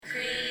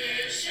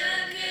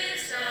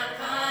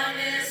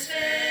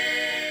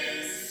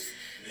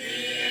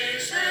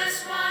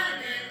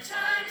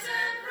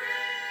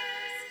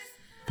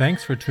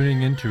Thanks for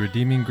tuning in to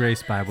Redeeming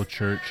Grace Bible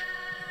Church.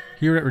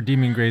 Here at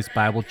Redeeming Grace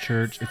Bible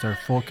Church, it's our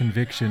full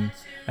conviction,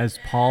 as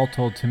Paul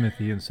told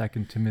Timothy in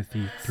 2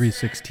 Timothy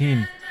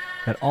 3:16,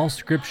 that all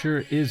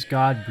Scripture is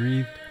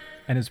God-breathed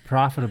and is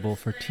profitable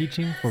for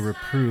teaching, for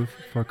reproof,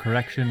 for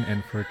correction,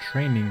 and for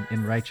training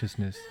in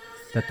righteousness,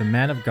 that the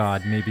man of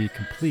God may be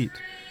complete,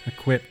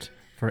 equipped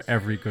for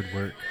every good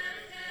work.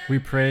 We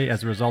pray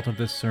as a result of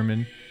this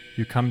sermon,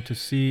 you come to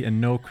see and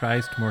know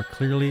Christ more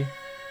clearly,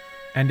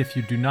 and if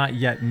you do not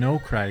yet know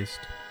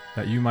Christ,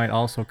 that you might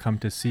also come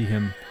to see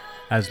him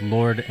as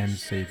Lord and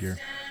Savior.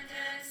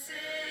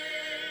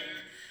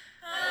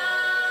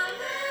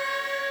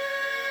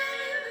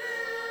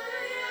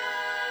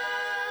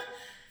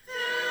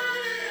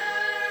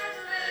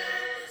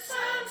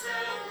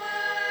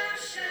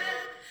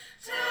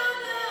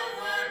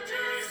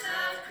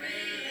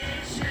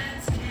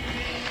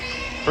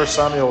 First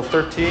Samuel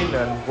 13,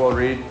 and we'll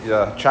read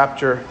the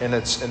chapter in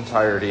its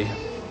entirety.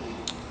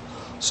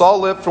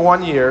 Saul lived for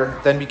 1 year,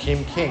 then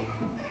became king.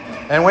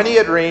 And when he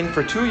had reigned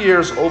for 2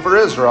 years over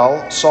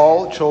Israel,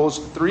 Saul chose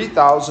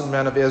 3,000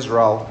 men of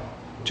Israel.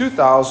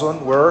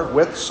 2,000 were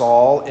with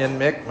Saul in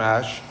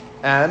Michmash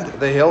and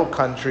the hill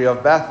country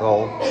of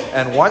Bethel,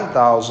 and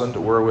 1,000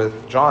 were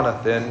with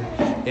Jonathan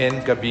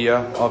in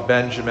Gibeah of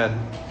Benjamin.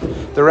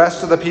 The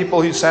rest of the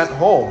people he sent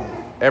home,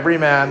 every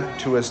man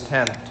to his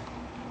tent.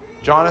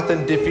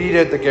 Jonathan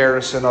defeated the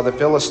garrison of the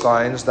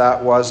Philistines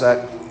that was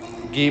at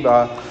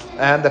Gibeah,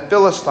 and the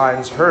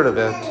Philistines heard of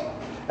it.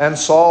 And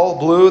Saul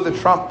blew the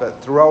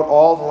trumpet throughout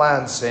all the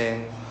land,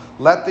 saying,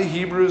 "Let the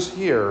Hebrews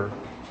hear."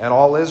 And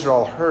all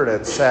Israel heard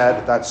it,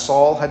 said that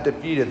Saul had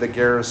defeated the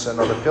garrison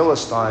of the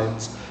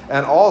Philistines,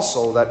 and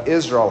also that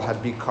Israel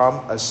had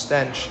become a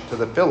stench to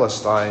the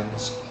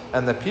Philistines.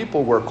 And the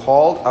people were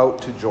called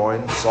out to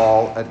join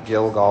Saul at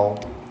Gilgal.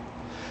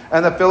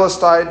 And the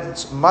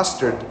Philistines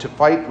mustered to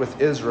fight with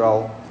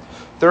Israel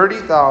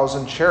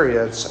 30,000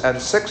 chariots and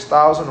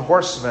 6,000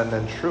 horsemen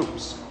and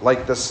troops,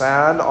 like the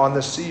sand on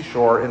the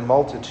seashore in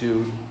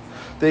multitude.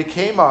 They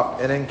came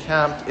up and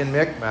encamped in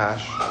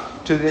Michmash,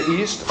 to the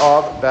east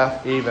of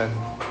Beth-aven.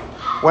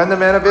 When the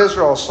men of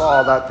Israel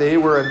saw that they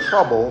were in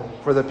trouble,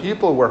 for the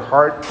people were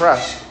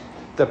hard-pressed,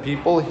 the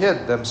people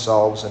hid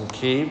themselves in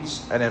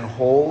caves and in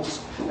holes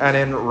and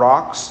in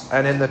rocks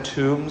and in the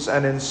tombs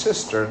and in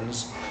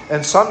cisterns,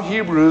 and some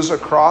Hebrews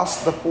across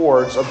the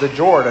fords of the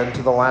Jordan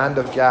to the land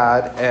of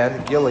Gad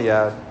and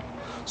Gilead.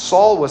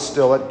 Saul was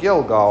still at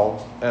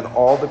Gilgal, and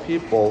all the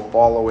people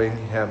following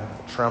him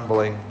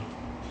trembling.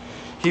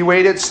 He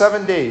waited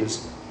 7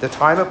 days, the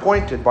time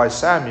appointed by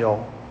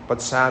Samuel,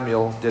 but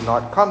Samuel did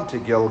not come to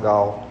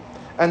Gilgal,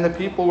 and the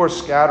people were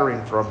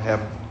scattering from him.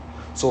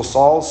 So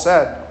Saul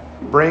said,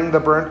 "Bring the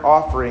burnt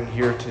offering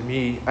here to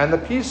me, and the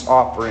peace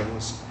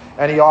offerings."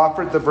 And he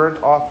offered the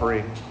burnt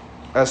offering.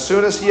 As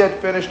soon as he had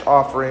finished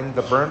offering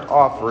the burnt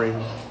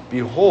offering,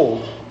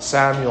 behold,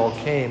 Samuel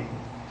came.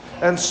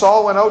 And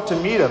Saul went out to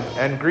meet him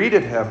and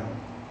greeted him.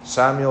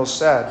 Samuel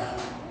said,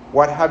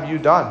 "What have you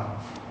done?"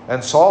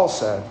 And Saul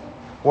said,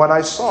 "When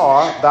I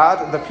saw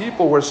that the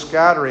people were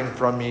scattering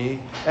from me,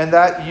 and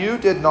that you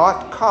did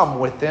not come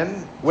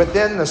within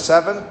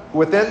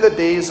the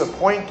days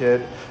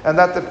appointed, and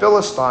that the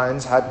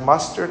Philistines had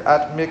mustered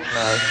at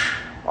Michmash,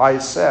 I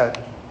said,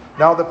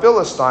 now the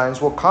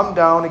Philistines will come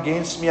down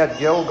against me at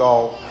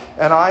Gilgal,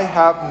 and I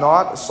have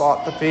not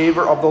sought the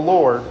favor of the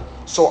Lord.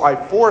 So I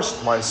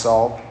forced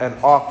myself and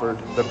offered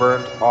the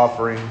burnt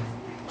offering."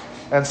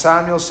 And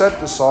Samuel said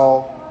to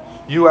Saul,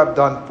 "You have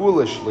done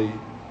foolishly.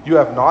 You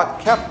have not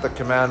kept the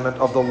commandment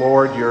of the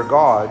Lord your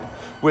God,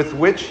 with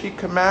which he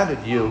commanded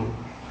you.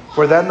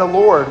 For then the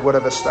Lord would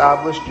have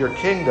established your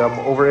kingdom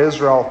over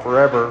Israel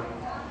forever.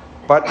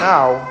 But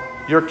now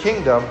your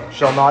kingdom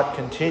shall not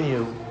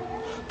continue.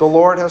 The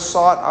Lord has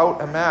sought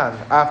out a man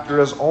after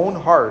his own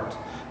heart,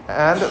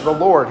 and the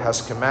Lord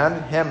has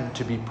commanded him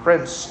to be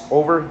prince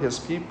over his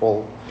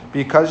people,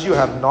 because you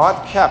have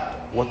not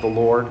kept what the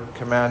Lord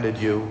commanded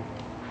you."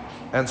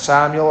 And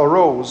Samuel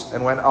arose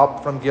and went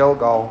up from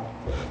Gilgal.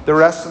 The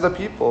rest of the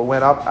people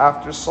went up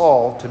after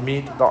Saul to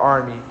meet the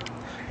army.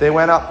 They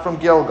went up from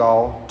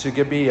Gilgal to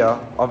Gibeah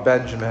of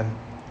Benjamin.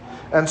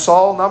 And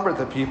Saul numbered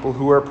the people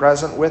who were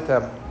present with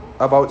him,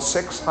 about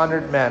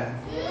 600 men.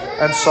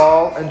 And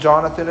Saul and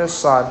Jonathan his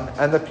son,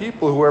 and the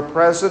people who were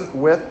present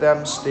with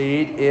them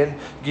stayed in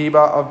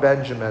Gibeah of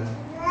Benjamin.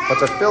 But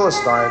the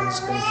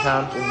Philistines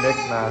encamped in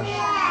Michmash.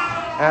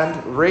 And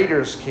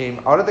raiders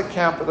came out of the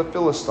camp of the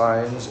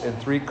Philistines in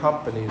 3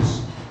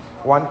 companies.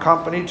 One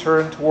company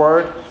turned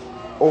toward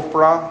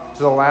Ophrah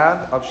to the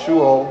land of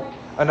Shual.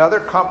 Another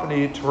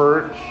company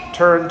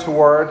turned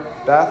toward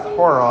Beth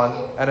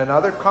Horon, and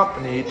another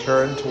company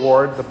turned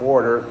toward the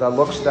border that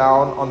looks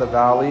down on the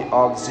valley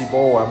of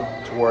Zeboim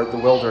toward the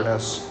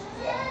wilderness.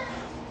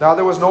 Now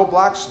there was no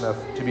blacksmith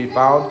to be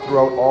found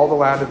throughout all the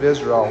land of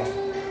Israel.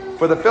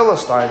 For the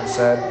Philistines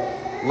said,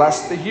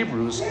 "Lest the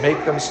Hebrews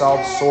make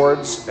themselves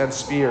swords and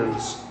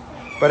spears."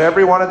 But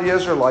every one of the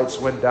Israelites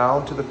went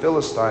down to the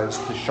Philistines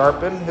to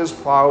sharpen his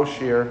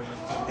plowshare,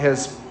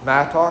 his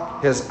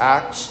mattock, his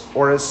axe,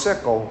 or his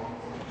sickle.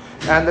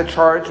 And the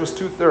charge was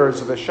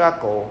 2/3 of a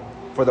shekel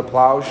for the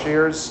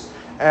plowshares,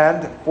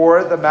 and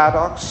for the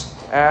mattocks,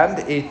 and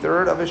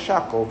 1/3 of a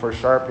shekel for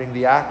sharpening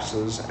the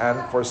axes, and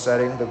for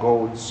setting the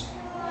goads.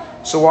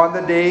 So on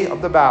the day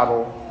of the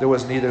battle, there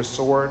was neither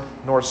sword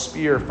nor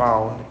spear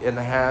found in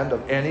the hand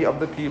of any of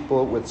the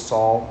people with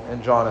Saul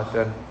and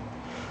Jonathan.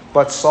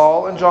 But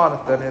Saul and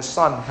Jonathan his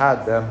son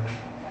had them,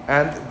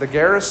 and the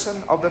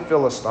garrison of the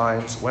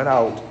Philistines went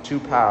out to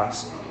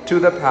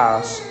the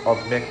pass of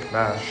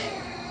Michmash.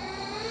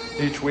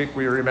 Each week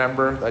we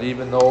remember that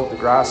even though the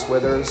grass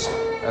withers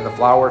and the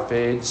flower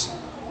fades,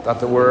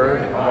 that the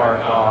word of our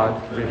God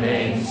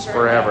remains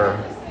forever.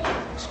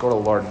 Let's go to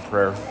the Lord in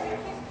prayer.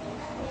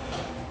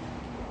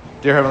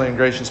 Dear Heavenly and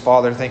Gracious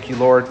Father, thank you,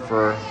 Lord,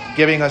 for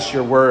giving us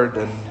your word.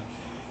 And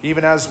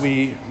even as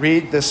we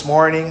read this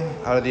morning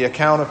out of the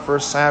account of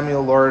 1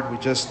 Samuel, Lord, we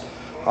just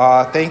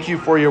thank you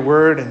for your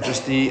word and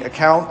just the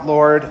account,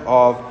 Lord,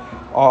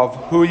 of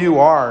who you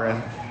are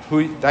and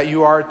that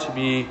you are to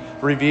be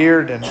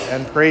revered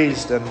and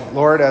praised. And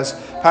Lord, as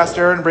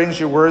Pastor Aaron brings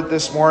your word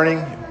this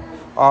morning,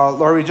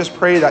 Lord, we just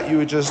pray that you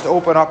would just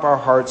open up our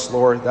hearts,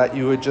 Lord, that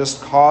you would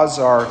just cause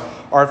our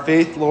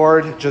faith,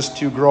 Lord, just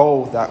to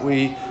grow, that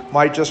we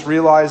might just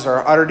realize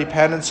our utter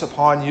dependence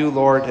upon you,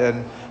 Lord,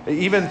 and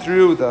even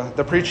through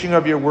the preaching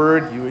of your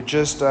word, you would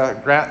just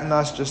grant in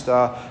us just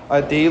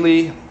a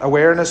daily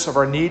awareness of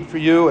our need for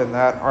you, and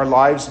that our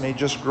lives may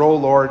just grow,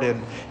 Lord,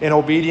 in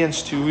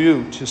obedience to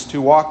you, just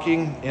to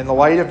walking in the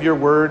light of your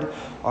word,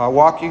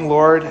 walking,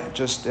 Lord,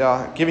 just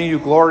giving you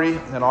glory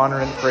and honor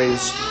and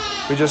praise.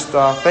 We just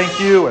thank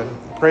you and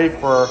pray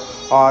for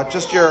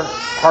just your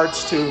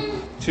hearts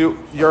to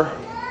your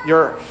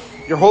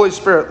Holy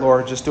Spirit,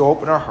 Lord, just to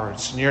open our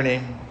hearts. In your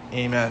name,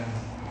 amen.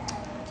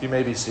 You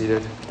may be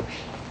seated.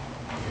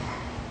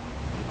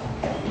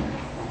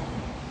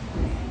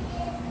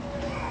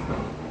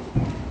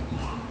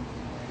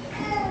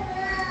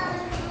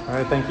 All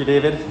right, thank you,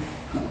 David.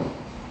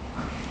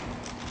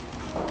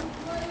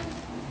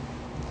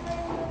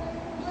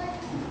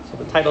 So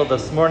the title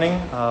this morning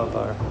of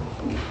our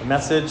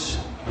message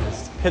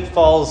is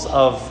Pitfalls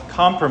of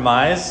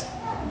Compromise.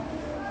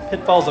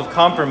 Pitfalls of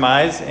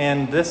Compromise,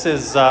 and this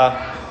is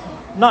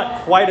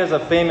not quite as a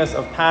famous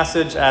of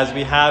passage as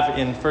we have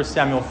in 1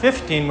 Samuel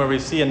 15, where we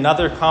see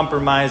another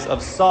compromise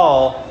of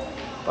Saul,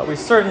 but we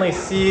certainly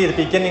see the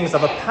beginnings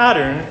of a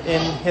pattern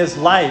in his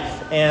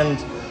life,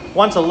 and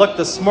want to look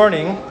this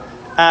morning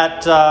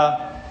at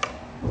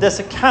this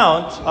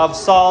account of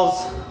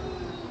Saul's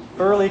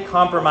early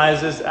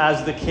compromises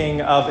as the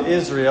king of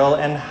Israel,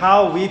 and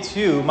how we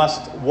too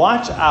must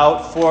watch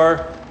out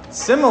for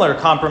similar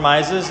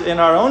compromises in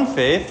our own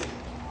faith,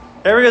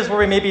 areas where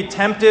we may be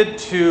tempted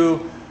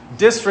to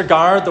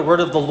disregard the word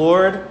of the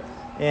Lord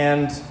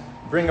and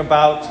bring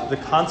about the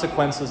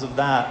consequences of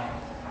that.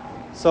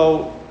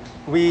 So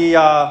we,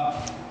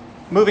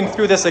 moving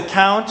through this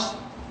account,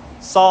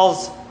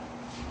 Saul's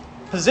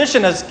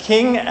position as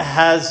king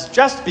has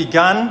just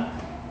begun,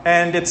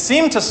 and it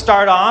seemed to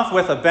start off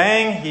with a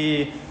bang.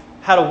 He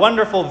had a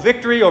wonderful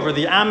victory over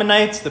the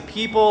Ammonites. The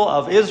people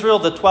of Israel,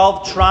 the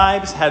 12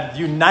 tribes, had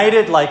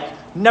united like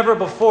never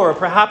before,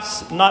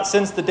 perhaps not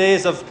since the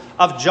days of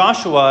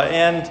Joshua,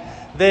 and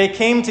they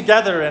came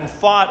together and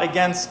fought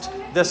against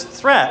this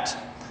threat.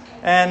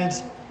 And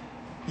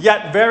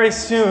yet very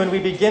soon we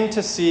begin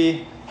to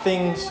see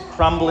things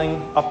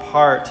crumbling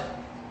apart.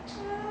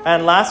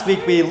 And last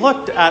week we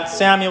looked at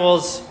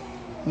Samuel's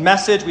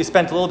message. We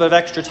spent a little bit of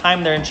extra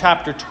time there in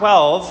chapter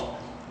 12,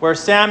 where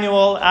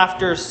Samuel,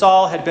 after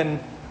Saul had been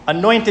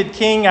anointed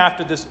king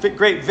after this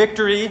great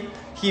victory,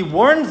 he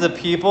warned the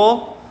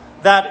people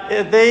that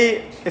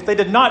if they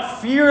did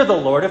not fear the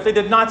Lord, if they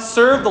did not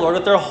serve the Lord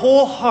with their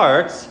whole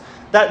hearts,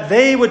 that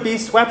they would be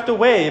swept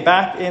away.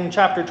 Back in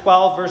chapter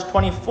 12, verse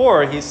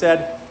 24, he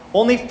said,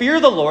 "Only fear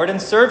the Lord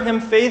and serve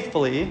him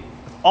faithfully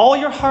with all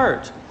your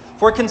heart.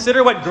 For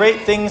consider what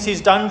great things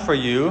he's done for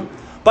you.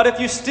 But if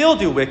you still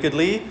do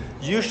wickedly,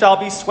 you shall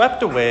be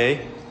swept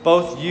away,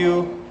 both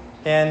you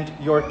and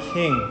your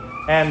king."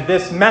 And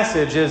this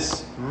message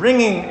is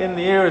ringing in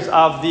the ears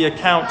of the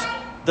account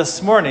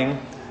this morning.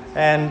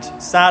 And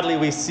sadly,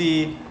 we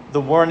see the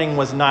warning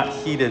was not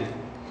heeded.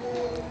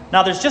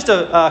 Now, there's just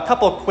a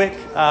couple of quick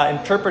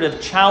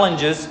interpretive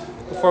challenges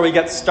before we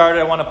get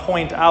started I want to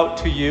point out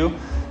to you.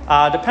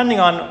 Depending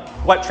on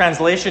what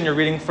translation you're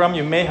reading from,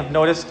 you may have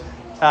noticed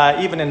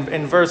even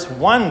in verse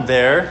 1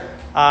 there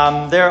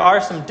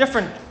are some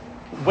different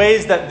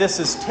ways that this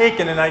is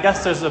taken, and I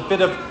guess there's a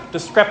bit of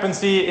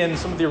discrepancy in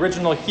some of the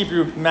original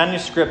Hebrew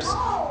manuscripts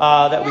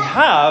that we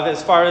have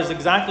as far as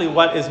exactly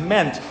what is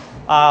meant.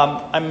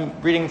 I'm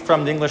reading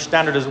from the English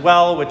Standard as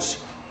well, which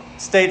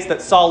states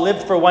that Saul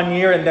lived for 1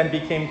 year and then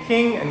became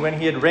king, and when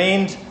he had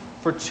reigned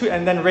for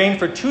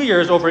 2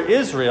 years over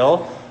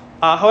Israel.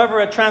 However,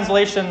 a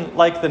translation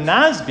like the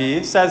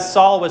NASB says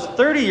Saul was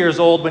 30 years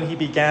old when he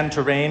began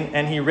to reign,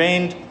 and he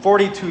reigned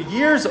 42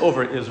 years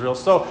over Israel.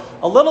 So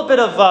a little bit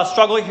of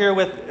struggle here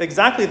with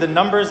exactly the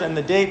numbers and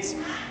the dates.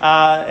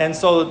 And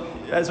so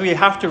as we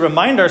have to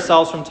remind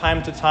ourselves from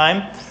time to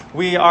time,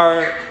 we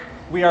are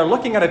we are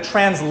looking at a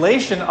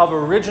translation of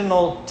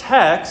original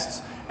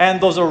texts,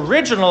 and those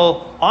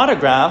original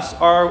autographs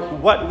are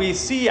what we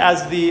see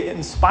as the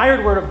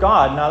inspired Word of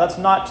God. Now, that's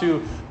not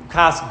to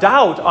cast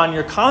doubt on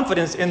your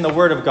confidence in the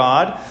Word of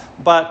God,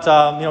 but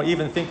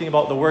even thinking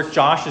about the work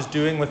Josh is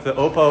doing with the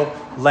Opo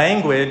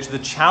language, the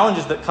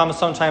challenges that come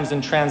sometimes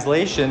in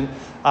translation,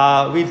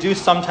 we do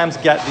sometimes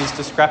get these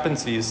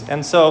discrepancies.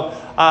 And so,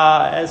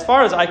 as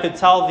far as I could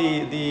tell,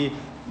 the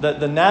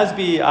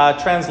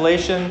NASB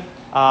translation,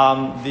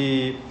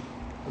 the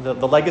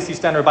Legacy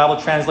Standard Bible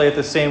translated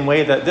the same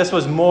way, that this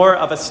was more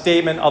of a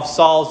statement of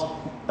Saul's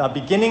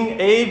beginning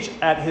age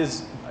at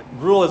his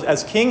rule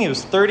as king. He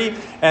was 30,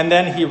 and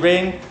then he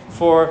reigned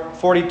for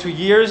 42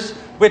 years,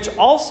 which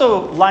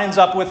also lines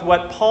up with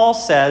what Paul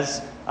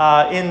says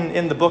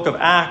in the book of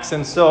Acts.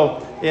 And so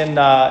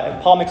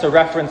Paul makes a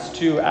reference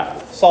to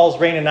Saul's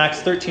reign in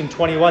Acts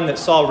 13:21, that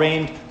Saul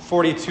reigned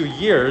 42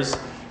 years,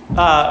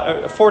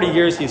 40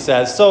 years, he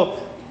says. So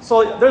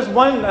there's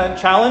one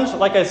challenge.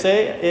 Like I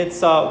say,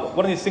 it's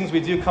one of these things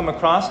we do come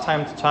across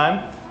time to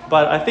time,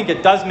 but I think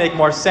it does make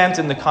more sense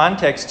in the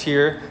context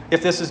here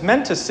if this is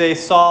meant to say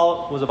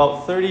Saul was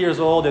about 30 years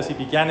old as he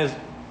began his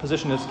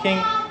position as king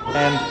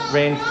and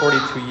reigned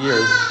 42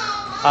 years.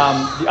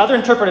 The other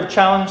interpretive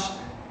challenge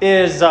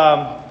is,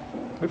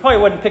 we probably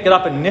wouldn't pick it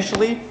up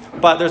initially,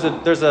 but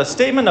there's a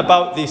statement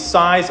about the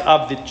size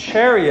of the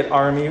chariot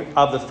army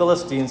of the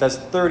Philistines as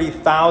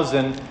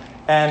 30,000.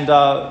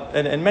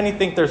 And many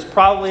think there's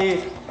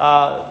probably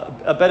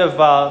a bit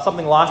of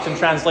something lost in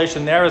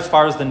translation there as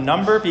far as the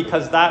number,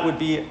 because that would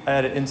be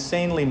an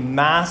insanely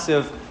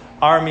massive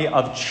army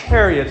of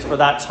chariots for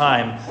that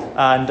time.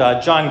 And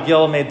John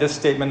Gill made this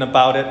statement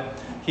about it.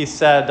 He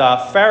said,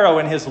 Pharaoh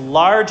and his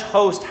large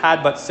host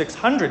had but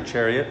 600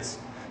 chariots.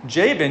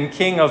 Jabin,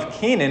 king of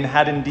Canaan,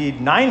 had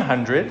indeed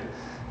 900.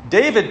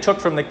 David took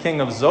from the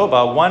king of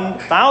Zobah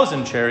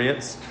 1,000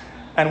 chariots,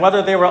 and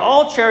whether they were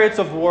all chariots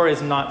of war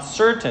is not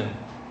certain.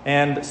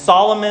 And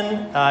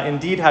Solomon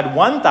indeed had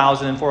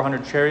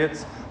 1,400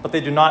 chariots, but they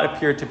do not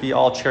appear to be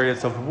all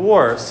chariots of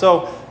war.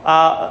 So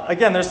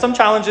again, there's some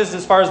challenges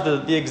as far as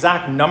the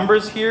exact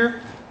numbers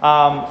here.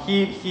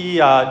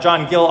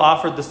 John Gill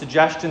offered the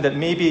suggestion that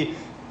maybe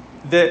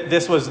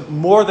this was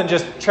more than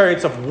just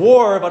chariots of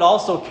war, but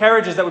also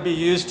carriages that would be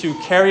used to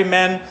carry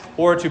men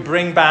or to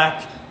bring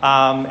back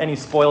any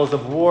spoils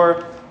of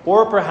war.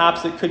 Or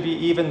perhaps it could be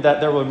even that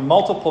there were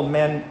multiple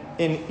men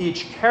in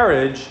each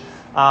carriage,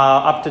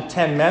 up to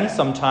 10 men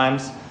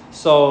sometimes.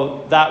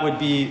 So that would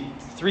be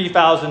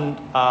 3,000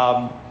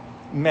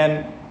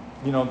 men,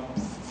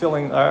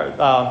 filling.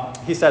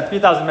 He said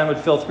 3,000 men would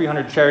fill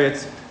 300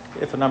 chariots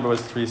if the number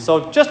was 3.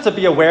 So just to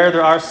be aware,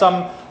 there are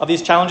some of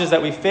these challenges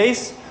that we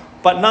face,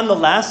 but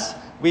nonetheless,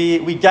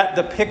 we get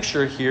the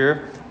picture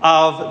here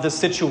of the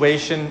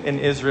situation in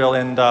Israel.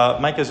 And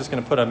Mike is just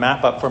going to put a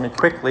map up for me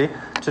quickly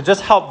to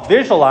just help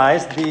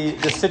visualize the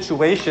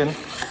situation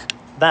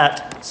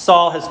that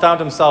Saul has found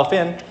himself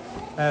in.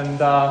 And,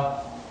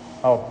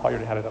 Paul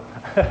already had it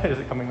up. Is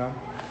it coming on?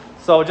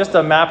 So just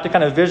a map to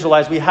kind of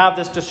visualize. We have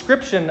this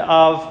description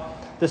of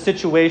the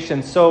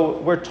situation. So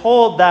we're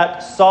told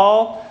that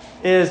Saul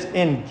is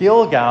in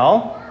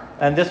Gilgal,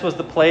 and this was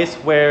the place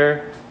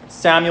where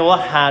Samuel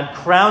had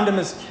crowned him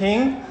as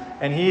king,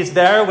 and he's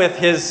there with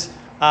his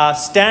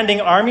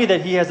standing army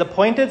that he has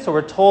appointed. So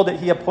we're told that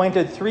he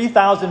appointed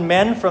 3,000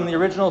 men from the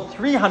original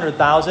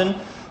 300,000.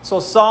 So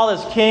Saul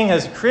as king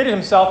has created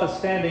himself a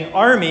standing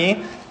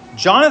army.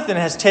 Jonathan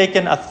has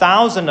taken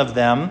 1,000 of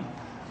them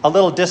a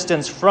little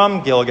distance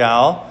from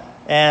Gilgal.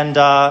 And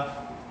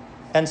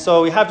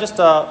so we have just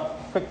a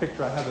quick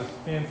picture. I have this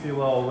fancy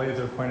little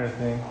laser pointer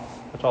thing,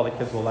 which all the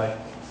kids will like.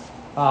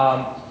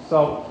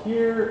 So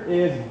here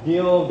is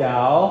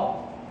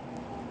Gilgal,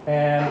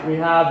 and we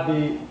have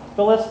the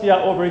Philistia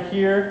over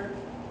here.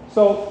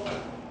 So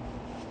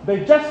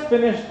they just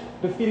finished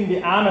defeating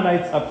the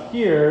Ammonites up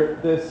here,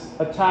 this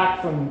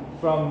attack from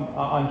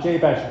on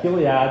Jabesh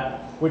Gilead,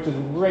 which is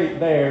right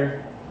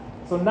there.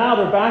 So now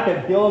they're back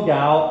at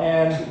Gilgal,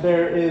 and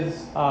there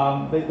is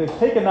they've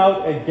taken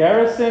out a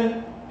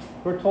garrison.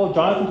 We're told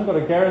Jonathan took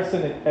out a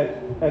garrison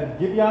at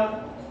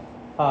Gibeah,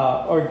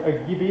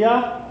 or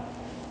Gibeah.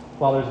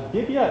 Well, there's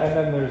Gibeah, and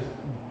then there's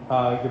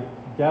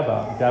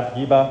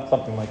Geba,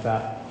 something like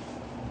that.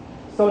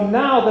 So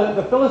now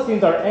the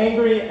Philistines are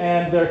angry,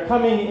 and they're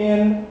coming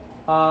in.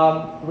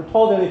 We're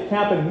told that they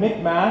camp in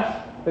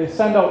Michmash. They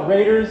send out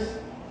raiders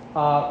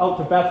out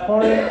to Beth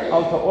Horon,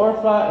 out to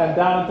Orpha, and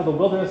down into the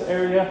wilderness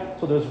area.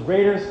 So there's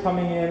raiders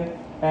coming in,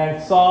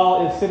 and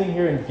Saul is sitting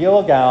here in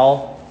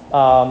Gilgal.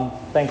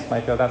 Thanks,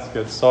 Micah. That's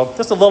good. So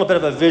just a little bit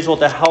of a visual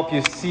to help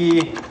you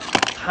see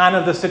kind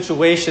of the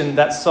situation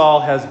that Saul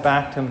has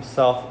backed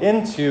himself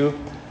into.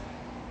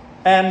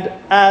 And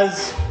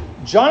as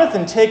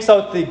Jonathan takes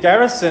out the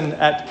garrison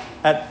at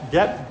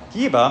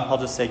Geba, I'll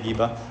just say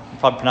Geba, I'm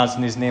probably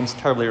pronouncing these names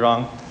terribly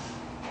wrong,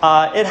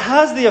 it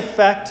has the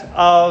effect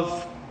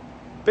of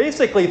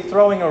basically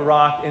throwing a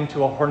rock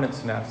into a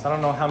hornet's nest. I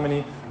don't know how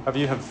many of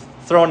you have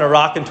thrown a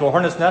rock into a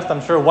hornet's nest.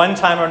 I'm sure one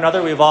time or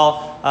another we've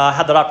all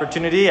had that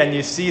opportunity, and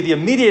you see the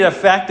immediate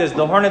effect as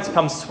the hornets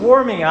come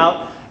swarming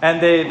out,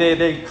 and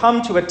they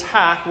come to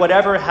attack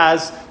whatever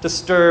has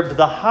disturbed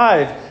the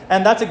hive.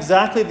 And that's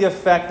exactly the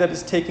effect that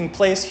is taking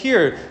place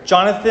here.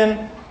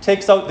 Jonathan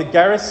takes out the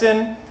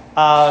garrison.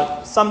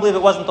 Some believe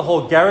it wasn't the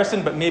whole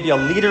garrison, but maybe a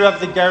leader of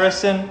the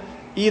garrison.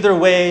 Either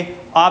way,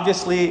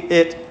 obviously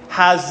it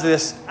has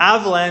this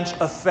avalanche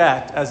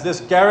effect. As this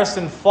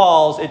garrison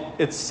falls,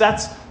 it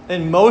sets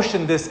in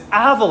motion this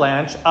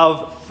avalanche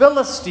of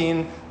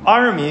Philistine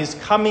armies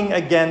coming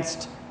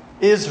against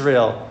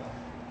Israel.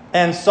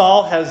 And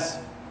Saul has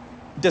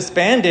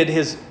disbanded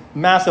his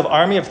massive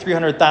army of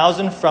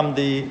 300,000 from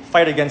the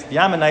fight against the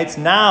Ammonites.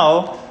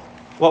 Now,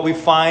 what we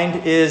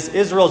find is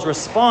Israel's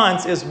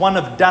response is one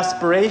of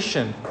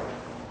desperation.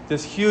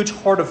 This huge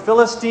horde of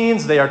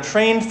Philistines, they are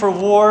trained for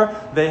war.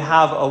 They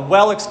have a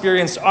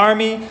well-experienced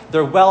army.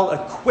 They're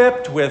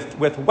well-equipped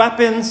with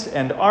weapons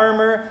and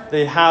armor.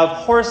 They have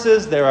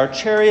horses. There are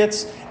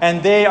chariots.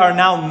 And they are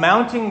now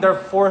mounting their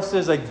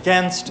forces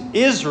against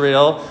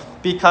Israel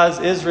because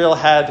Israel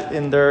had,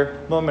 in their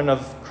moment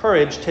of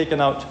courage,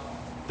 taken out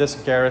this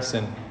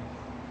garrison.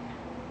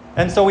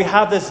 And so we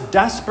have this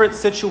desperate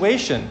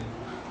situation.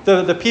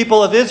 The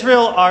people of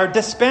Israel are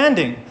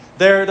disbanding.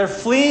 They're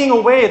fleeing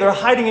away. They're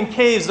hiding in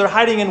caves. They're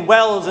hiding in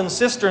wells and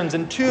cisterns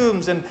and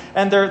tombs. And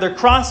they're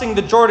crossing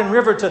the Jordan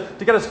River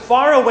to get as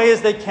far away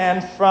as they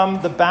can from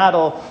the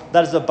battle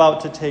that is about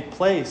to take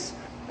place.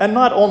 And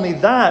not only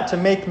that, to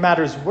make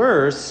matters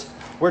worse,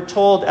 we're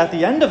told at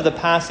the end of the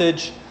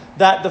passage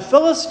that the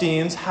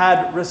Philistines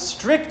had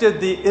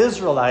restricted the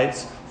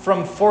Israelites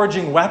from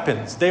forging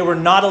weapons. They were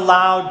not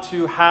allowed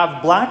to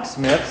have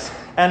blacksmiths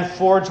and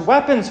forge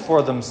weapons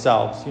for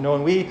themselves. You know,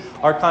 and we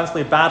are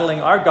constantly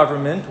battling our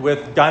government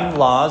with gun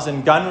laws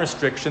and gun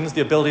restrictions,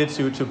 the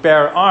ability to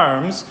bear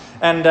arms.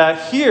 And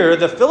here,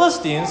 the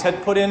Philistines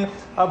had put in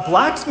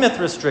blacksmith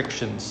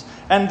restrictions,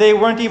 and they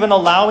weren't even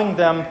allowing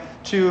them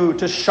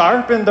to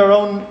sharpen their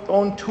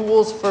own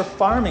tools for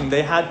farming.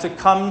 They had to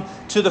come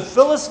to the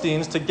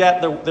Philistines to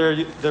get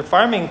their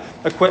farming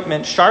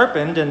equipment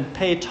sharpened and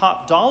pay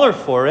top dollar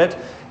for it.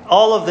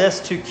 All of this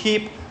to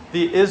keep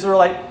the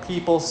Israelite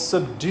people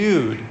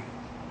subdued.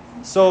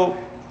 So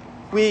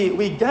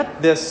we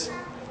get this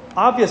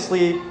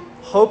obviously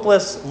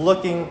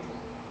hopeless-looking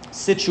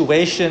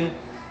situation,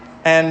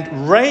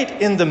 and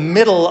right in the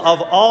middle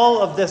of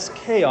all of this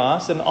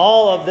chaos and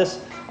all of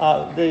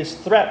these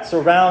threats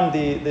around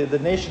the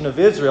nation of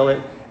Israel,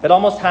 it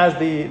almost has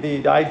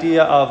the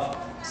idea of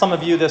some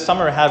of you this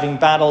summer having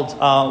battled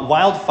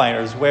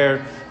wildfires,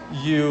 where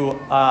you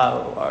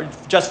are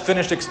just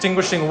finished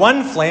extinguishing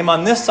one flame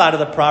on this side of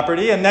the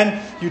property, and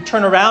then you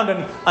turn around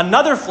and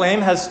another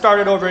flame has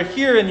started over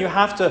here, and you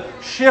have to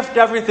shift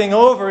everything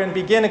over and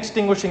begin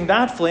extinguishing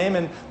that flame,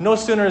 and no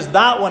sooner is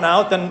that one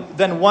out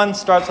than one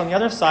starts on the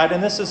other side.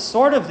 And this is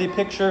sort of the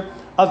picture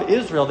of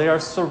Israel. They are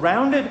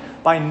surrounded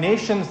by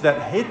nations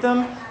that hate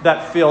them,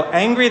 that feel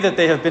angry that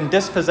they have been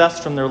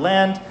dispossessed from their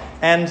land,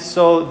 and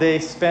so they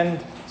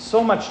spend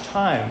so much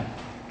time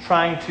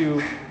trying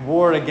to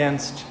war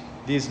against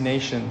these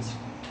nations.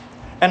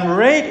 And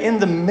right in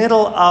the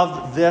middle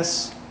of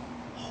this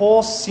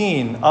whole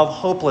scene of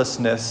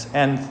hopelessness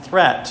and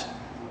threat,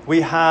 we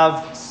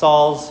have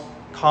Saul's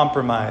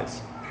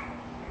compromise.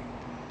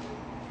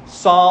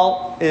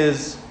 Saul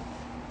is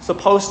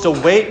supposed to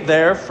wait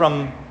there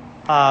from,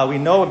 we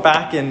know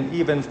back in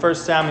even 1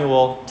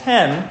 Samuel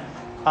 10,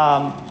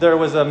 there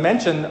was a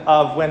mention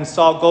of when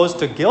Saul goes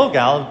to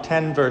Gilgal,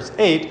 10 verse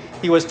 8,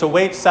 he was to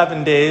wait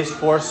 7 days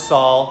for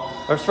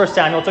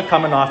Samuel to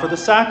come and offer the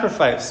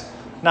sacrifice.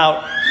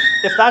 Now,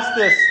 if that's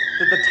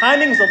the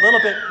timing's a little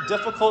bit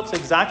difficult to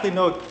exactly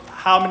know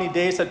how many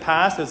days had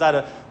passed. Is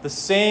that the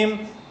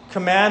same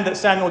command that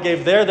Samuel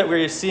gave there that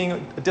we're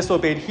seeing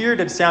disobeyed here?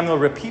 Did Samuel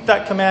repeat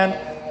that command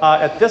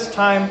at this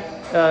time?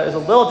 Is a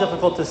little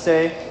difficult to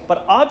say.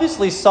 But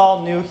obviously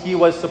Saul knew he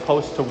was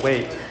supposed to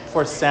wait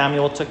for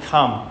Samuel to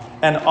come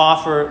and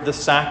offer the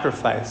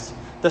sacrifice.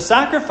 The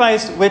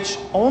sacrifice which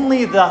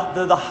only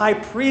the high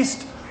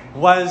priest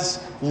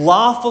was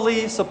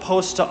lawfully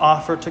supposed to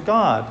offer to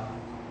God.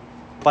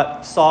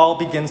 But Saul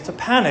begins to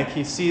panic.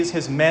 He sees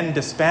his men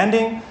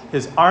disbanding.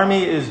 His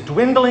army is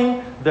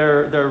dwindling.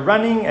 They're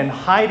running and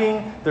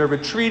hiding. They're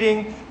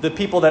retreating. The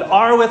people that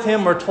are with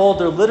him, we're told,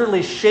 they're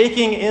literally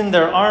shaking in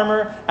their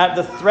armor at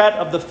the threat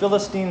of the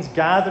Philistines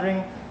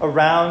gathering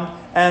around.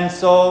 And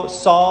so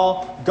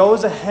Saul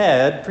goes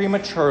ahead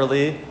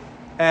prematurely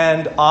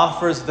and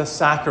offers the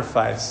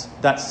sacrifice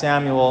that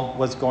Samuel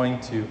was going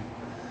to.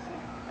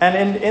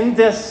 And in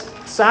this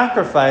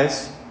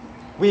sacrifice,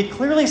 we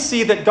clearly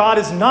see that God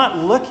is not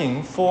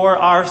looking for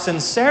our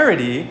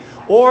sincerity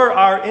or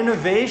our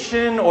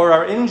innovation or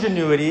our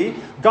ingenuity.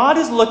 God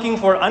is looking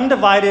for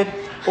undivided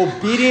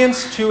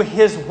obedience to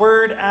his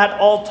word at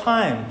all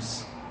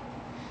times.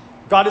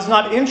 God is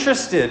not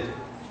interested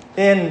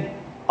in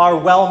our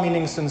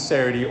well-meaning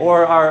sincerity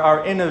or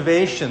our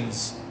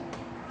innovations.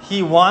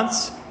 He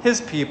wants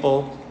his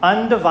people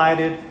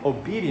undivided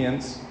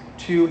obedience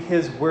to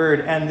his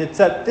word. And it's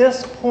at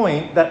this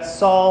point that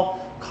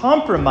Saul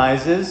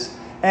compromises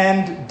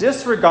and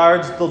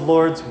disregards the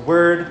Lord's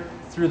word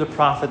through the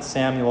prophet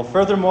Samuel.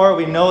 Furthermore,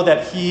 we know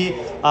that he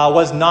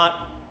was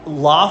not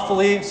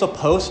lawfully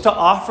supposed to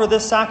offer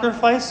this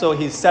sacrifice, so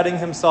he's setting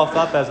himself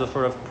up as a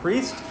sort of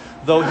priest,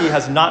 though he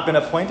has not been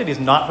appointed. He's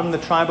not from the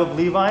tribe of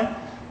Levi.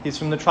 He's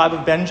from the tribe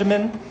of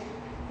Benjamin.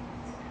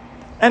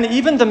 And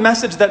even the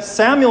message that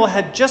Samuel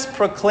had just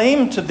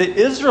proclaimed to the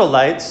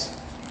Israelites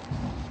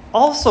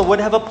also would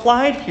have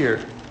applied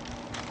here.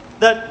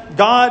 That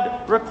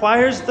God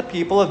requires the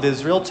people of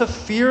Israel to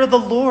fear the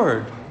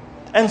Lord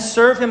and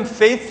serve him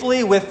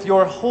faithfully with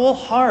your whole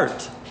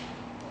heart.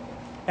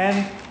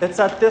 And it's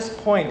at this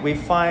point we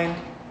find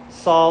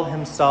Saul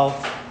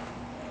himself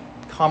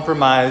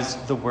compromise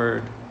the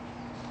word.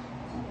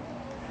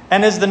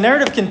 And as the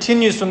narrative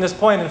continues from this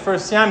point in 1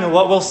 Samuel,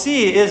 what we'll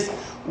see is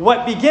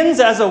what begins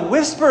as a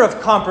whisper of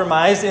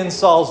compromise in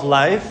Saul's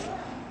life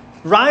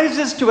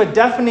rises to a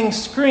deafening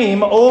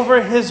scream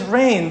over his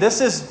reign.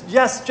 This is,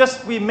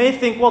 we may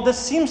think, well, this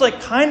seems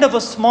like kind of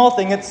a small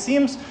thing. It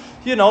seems,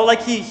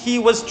 like he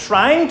was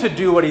trying to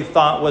do what he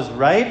thought was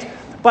right.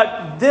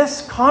 But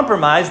this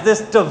compromise,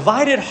 this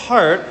divided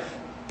heart,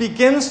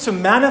 begins to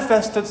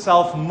manifest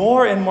itself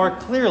more and more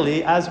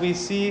clearly as we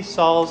see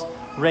Saul's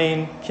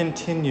reign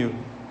continue.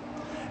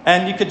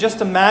 And you could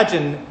just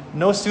imagine,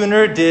 no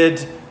sooner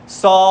did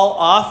Saul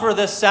offer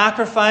this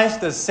sacrifice,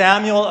 does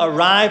Samuel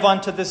arrive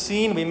onto the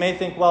scene? We may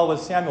think, well,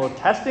 was Samuel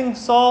testing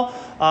Saul?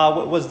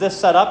 Was this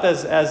set up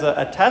as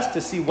a test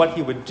to see what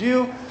he would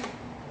do?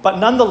 But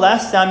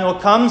nonetheless, Samuel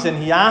comes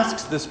and he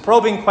asks this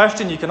probing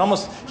question. You can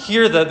almost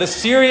hear the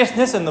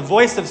seriousness in the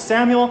voice of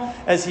Samuel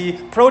as he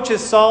approaches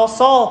Saul.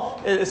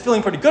 Saul is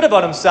feeling pretty good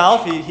about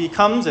himself. He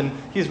comes and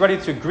he's ready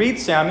to greet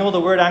Samuel.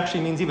 The word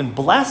actually means even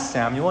bless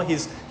Samuel.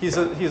 He's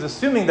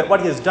assuming that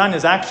what he has done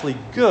is actually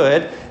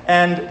good.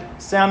 And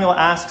Samuel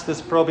asks this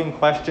probing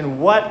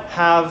question, "What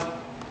have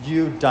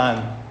you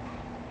done?"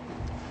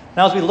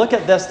 Now, as we look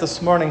at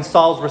this morning,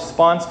 Saul's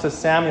response to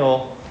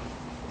Samuel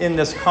in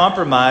this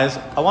compromise,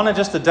 I want to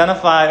just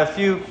identify a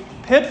few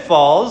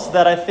pitfalls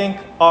that I think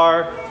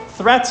are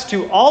threats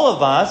to all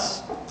of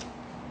us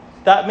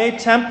that may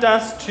tempt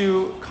us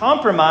to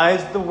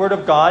compromise the Word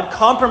of God,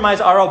 compromise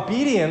our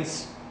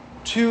obedience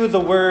to the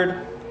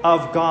Word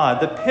of God.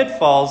 The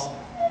pitfalls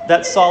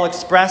that Saul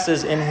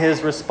expresses in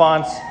his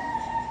response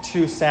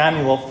to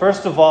Samuel.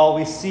 First of all,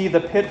 we see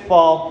the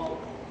pitfall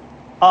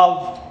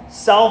of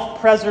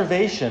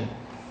self-preservation.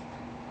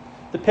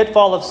 The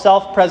pitfall of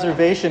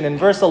self-preservation. In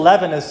verse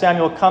 11, as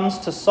Samuel comes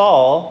to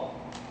Saul,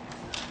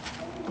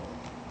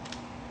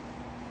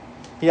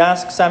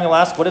 Samuel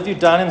asks, "What have you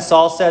done?" And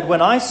Saul said,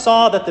 "When I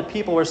saw that the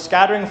people were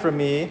scattering from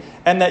me,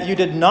 and that you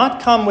did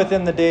not come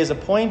within the days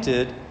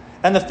appointed,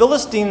 and the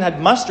Philistine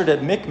had mustered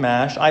at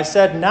Michmash, I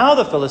said, now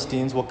the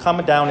Philistines will come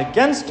down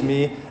against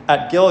me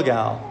at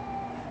Gilgal.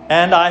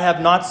 And I have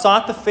not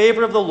sought the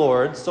favor of the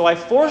Lord, so I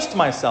forced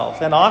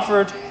myself and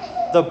offered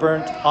the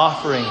burnt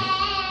offering."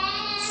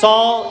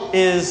 Saul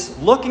is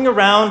looking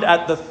around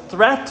at the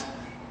threat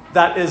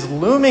that is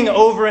looming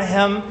over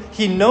him.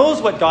 He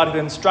knows what God had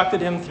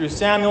instructed him through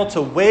Samuel,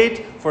 to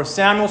wait for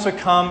Samuel to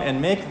come and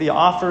make the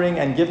offering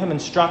and give him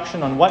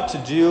instruction on what to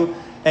do,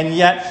 and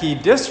yet he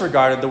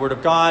disregarded the word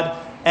of God.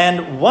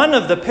 And one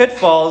of the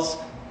pitfalls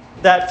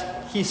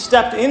that he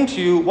stepped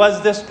into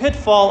was this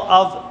pitfall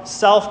of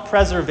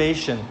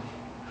self-preservation.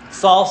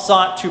 Saul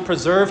sought to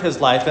preserve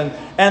his life,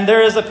 and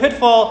there is a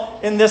pitfall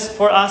in this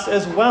for us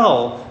as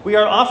well. We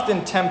are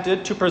often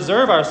tempted to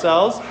preserve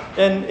ourselves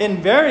in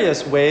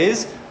various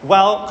ways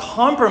while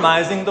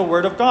compromising the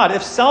Word of God.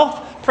 If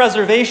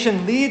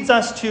self-preservation leads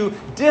us to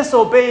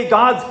disobey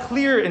God's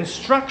clear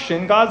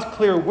instruction, God's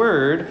clear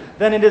word,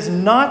 then it is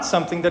not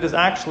something that is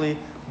actually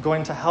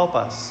going to help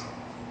us.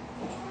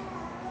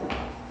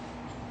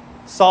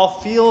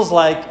 Saul feels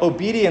like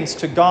obedience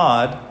to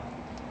God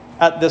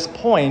at this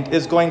point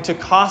is going to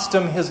cost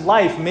him his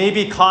life,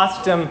 maybe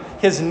cost him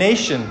his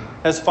nation,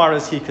 as far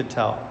as he could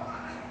tell.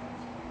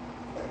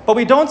 But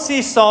we don't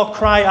see Saul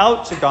cry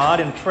out to God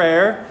in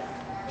prayer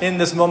in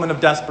this moment of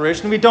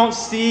desperation. We don't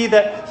see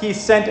that he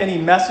sent any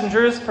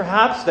messengers,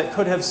 perhaps, that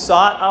could have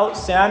sought out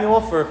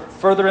Samuel for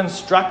further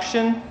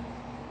instruction.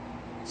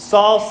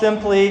 Saul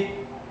simply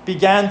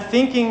began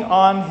thinking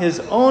on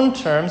his own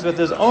terms, with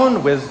his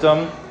own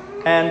wisdom,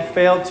 and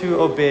failed to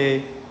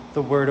obey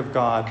the word of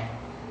God.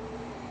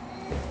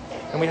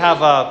 And we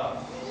have a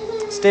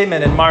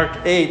statement in Mark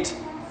 8.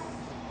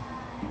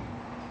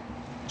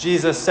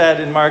 Jesus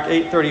said in Mark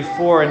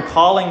 8:34, and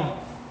calling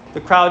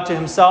the crowd to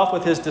himself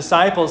with his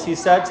disciples, he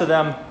said to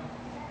them,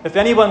 "If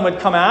anyone would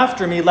come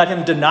after me, let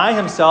him deny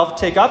himself,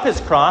 take up his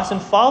cross, and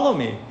follow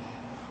me.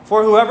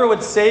 For whoever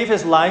would save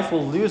his life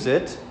will lose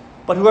it,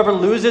 but whoever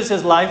loses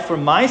his life for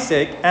my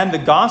sake and the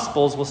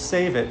gospel's will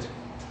save it.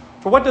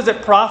 For what does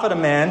it profit a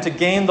man to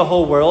gain the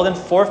whole world and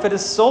forfeit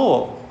his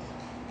soul?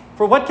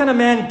 For what can a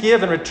man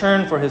give in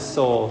return for his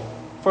soul?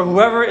 For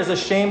whoever is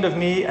ashamed of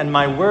me and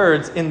my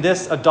words in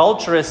this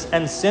adulterous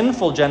and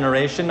sinful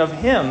generation, of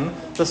him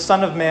the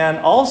Son of Man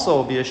also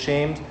will be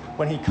ashamed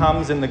when he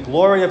comes in the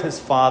glory of his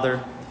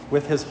Father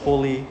with his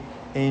holy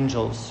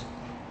angels."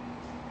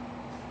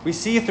 We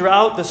see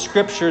throughout the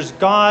Scriptures,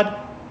 God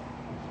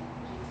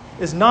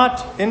is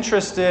not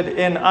interested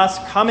in us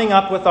coming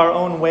up with our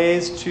own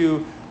ways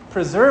to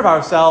preserve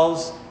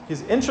ourselves.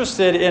 He's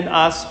interested in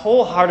us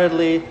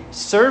wholeheartedly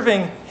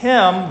serving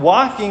Him,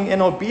 walking in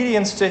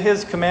obedience to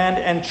His command,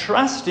 and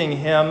trusting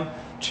Him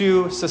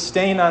to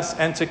sustain us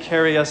and to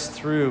carry us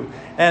through.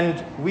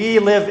 And we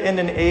live in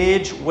an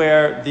age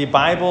where the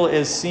Bible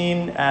is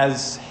seen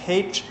as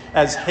hate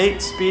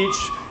speech,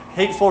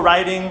 hateful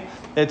writing.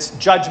 It's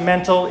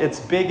judgmental, it's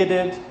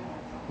bigoted.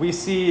 We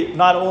see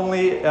not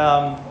only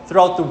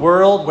throughout the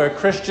world where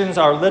Christians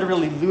are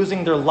literally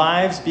losing their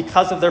lives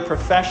because of their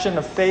profession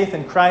of faith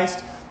in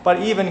Christ, but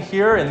even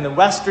here in the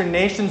Western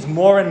nations,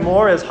 more and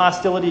more as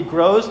hostility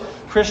grows,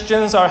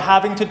 Christians are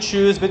having to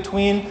choose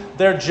between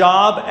their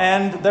job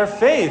and their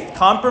faith,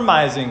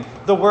 compromising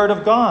the Word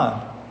of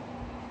God.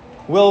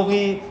 Will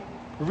we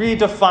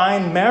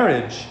redefine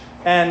marriage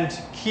and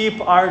keep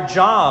our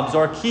jobs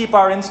or keep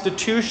our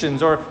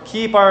institutions or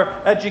keep our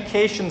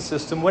education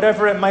system,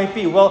 whatever it might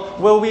be? Well,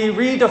 will we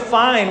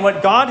redefine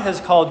what God has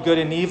called good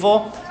and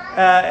evil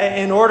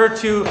in order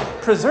to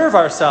preserve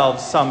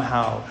ourselves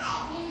somehow?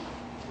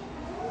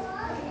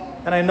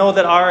 And I know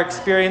that our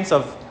experience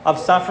of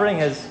suffering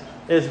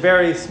is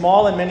very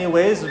small in many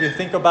ways. As we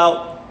think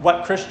about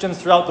what Christians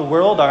throughout the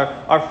world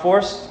are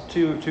forced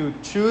to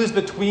choose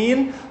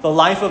between the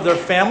life of their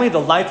family,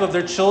 the life of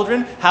their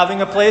children,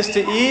 having a place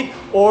to eat,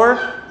 or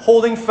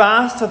holding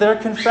fast to their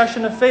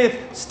confession of faith,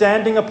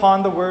 standing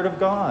upon the Word of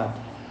God.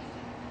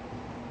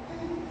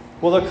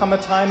 Will there come a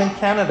time in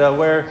Canada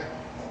where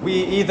we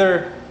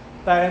either,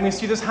 and we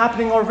see this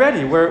happening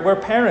already, where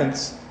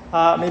parents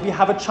maybe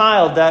have a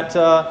child that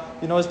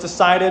is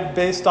decided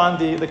based on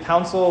the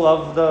council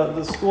of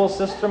the school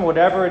system,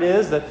 whatever it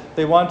is, that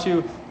they want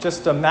to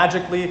just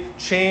magically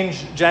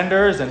change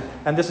genders,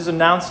 and this is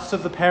announced to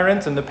the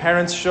parents, and the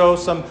parents show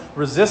some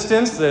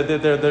resistance.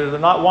 They're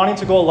not wanting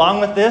to go along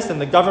with this, and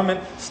the government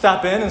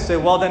step in and say,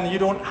 well, then you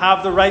don't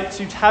have the right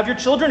to have your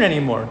children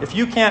anymore. If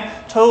you can't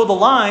toe the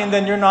line,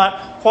 then you're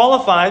not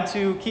qualified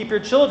to keep your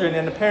children.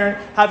 And the parent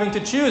having to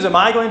choose, am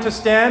I going to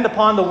stand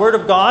upon the Word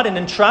of God and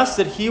entrust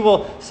that He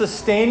will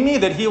sustain me,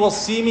 that He will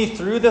see me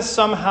through this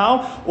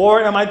somehow,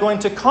 or am I going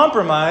to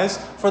compromise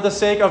for the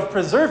sake of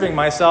preserving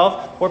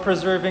myself or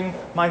preserving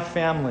my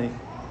family?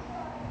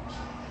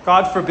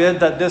 God forbid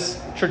that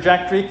this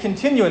trajectory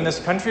continue in this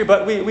country,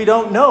 but we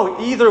don't know.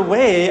 Either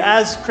way,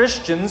 as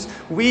Christians,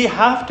 we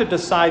have to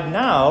decide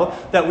now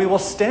that we will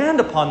stand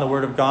upon the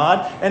Word of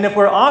God, and if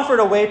we're offered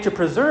a way to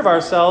preserve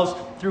ourselves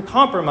through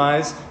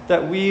compromise,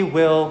 that we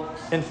will,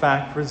 in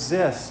fact,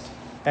 resist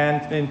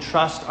and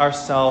entrust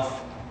ourselves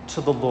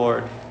to the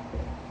Lord.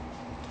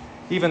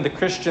 Even the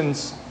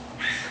Christians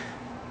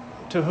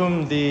to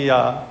whom the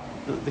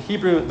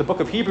book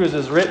of Hebrews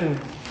is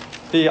written,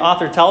 the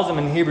author tells them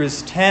in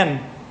Hebrews 10,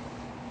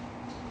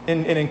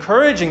 in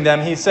encouraging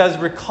them, he says,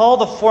 "Recall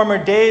the former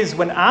days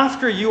when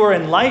after you were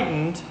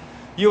enlightened,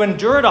 you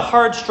endured a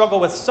hard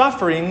struggle with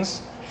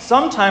sufferings,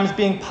 sometimes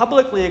being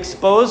publicly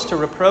exposed to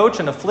reproach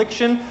and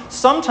affliction,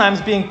 sometimes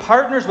being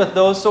partners with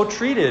those so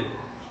treated.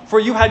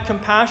 For you had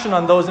compassion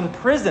on those in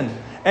prison,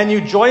 and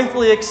you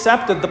joyfully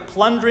accepted the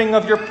plundering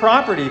of your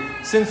property,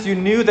 since you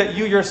knew that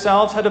you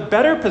yourselves had a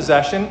better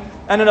possession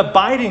and an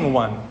abiding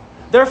one.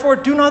 Therefore,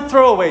 do not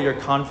throw away your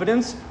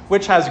confidence,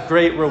 which has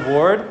great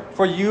reward,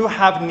 for you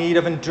have need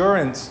of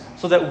endurance,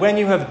 so that when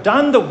you have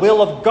done the will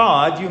of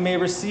God, you may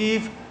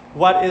receive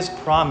what is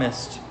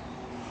promised.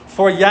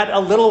 For yet a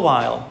little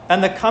while,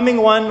 and the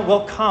coming one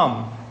will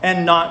come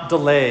and not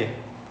delay.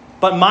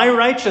 But my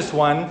righteous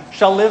one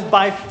shall live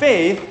by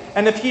faith,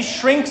 and if he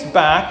shrinks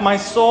back, my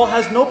soul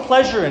has no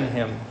pleasure in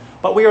him.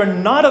 But we are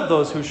not of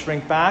those who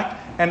shrink back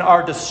and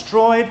are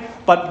destroyed,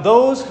 but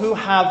those who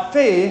have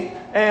faith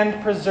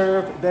and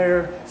preserve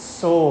their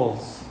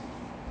souls."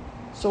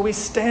 So we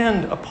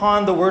stand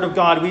upon the Word of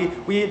God.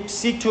 We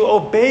seek to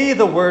obey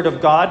the Word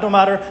of God, no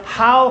matter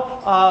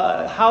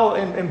how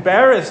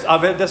embarrassed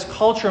of it this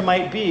culture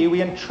might be.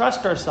 We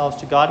entrust ourselves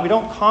to God. We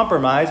don't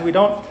compromise. We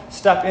don't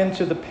step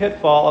into the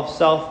pitfall of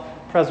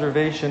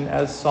self-preservation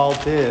as Saul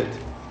did.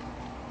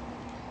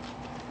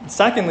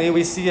 Secondly,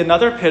 we see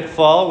another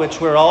pitfall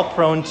which we're all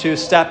prone to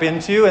step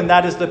into, and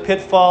that is the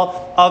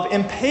pitfall of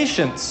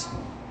impatience.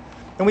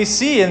 And we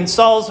see in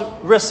Saul's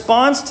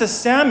response to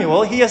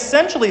Samuel, he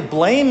essentially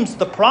blames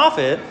the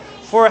prophet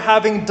for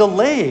having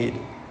delayed.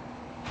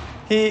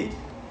 He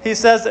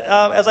says,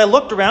 as I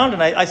looked around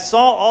and I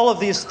saw all of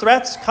these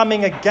threats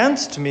coming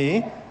against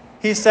me,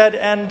 he said,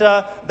 and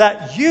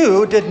that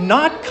you did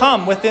not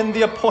come within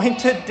the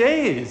appointed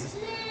days.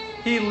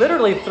 He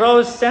literally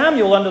throws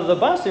Samuel under the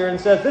bus here and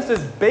says, this is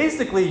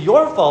basically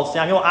your fault,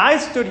 Samuel. I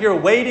stood here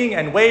waiting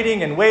and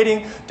waiting and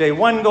waiting. Day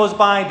 1 goes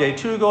by, day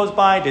 2 goes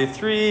by, day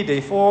 3,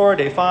 day 4,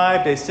 day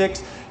 5, day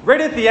 6.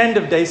 Right at the end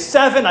of day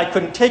 7, I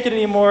couldn't take it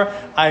anymore.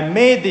 I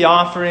made the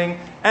offering,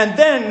 And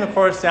then, of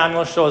course,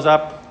 Samuel shows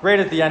up right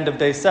at the end of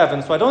day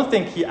 7. So I don't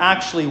think he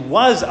actually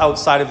was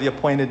outside of the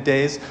appointed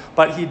days,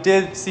 but he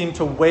did seem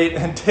to wait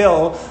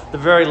until the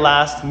very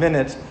last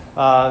minute.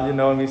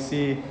 And we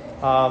see,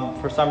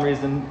 for some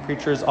reason,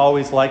 preachers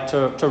always like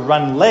to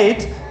run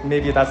late.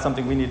 Maybe that's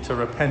something we need to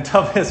repent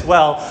of as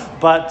well.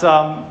 But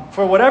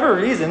for whatever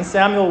reason,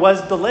 Samuel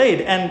was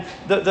delayed. And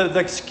the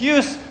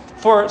excuse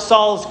for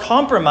Saul's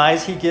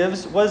compromise he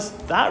gives was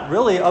that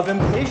really of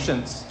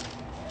impatience.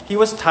 He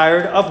was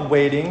tired of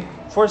waiting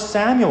for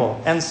Samuel.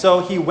 And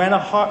so he went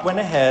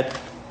ahead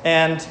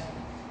and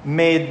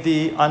made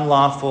the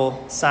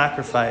unlawful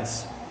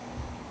sacrifice.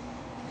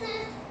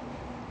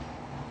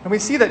 And we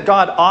see that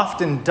God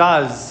often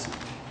does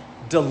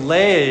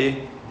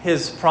delay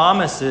his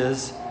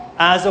promises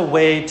as a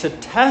way to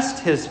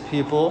test his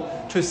people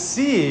to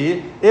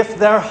see if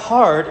their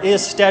heart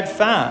is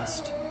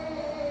steadfast.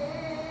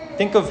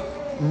 Think of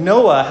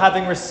Noah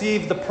having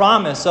received the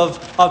promise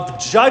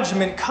of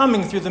judgment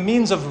coming through the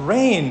means of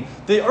rain,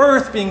 the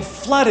earth being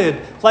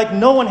flooded like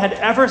no one had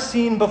ever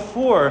seen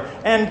before,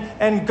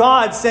 and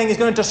God saying he's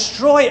going to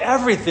destroy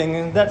everything,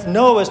 and that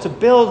Noah is to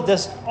build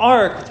this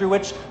ark through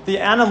which the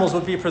animals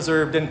would be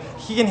preserved, and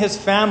he and his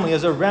family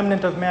as a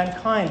remnant of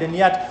mankind. And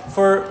yet,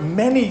 for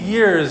many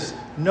years,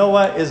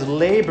 Noah is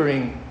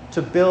laboring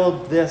to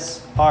build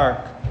this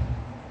ark.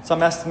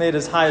 Some estimate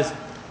as high as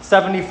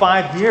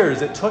 75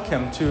 years it took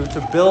him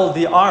to build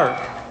the ark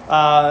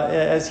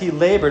as he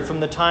labored from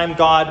the time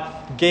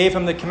God gave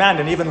him the command,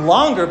 and even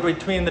longer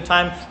between the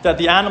time that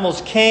the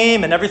animals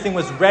came and everything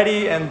was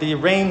ready and the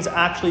rains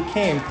actually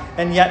came.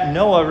 And yet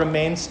Noah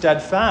remained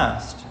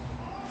steadfast.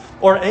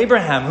 Or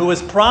Abraham, who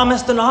was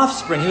promised an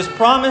offspring. He was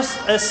promised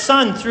a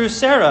son through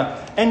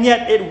Sarah. And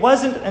yet it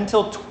wasn't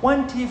until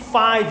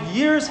 25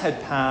 years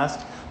had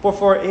passed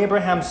before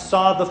Abraham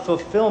saw the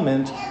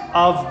fulfillment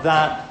of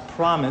that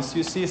promise.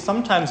 You see,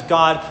 sometimes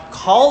God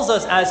calls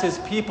us as his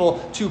people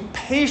to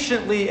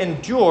patiently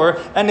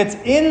endure, and it's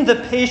in the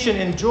patient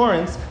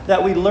endurance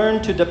that we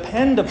learn to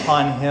depend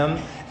upon him,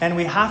 and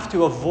we have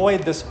to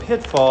avoid this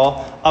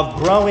pitfall of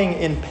growing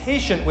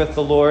impatient with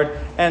the Lord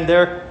and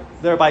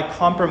thereby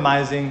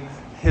compromising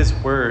his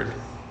word.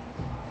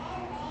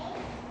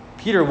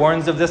 Peter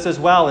warns of this as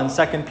well in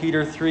 2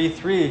 Peter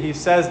 3:3. He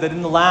says that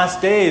in the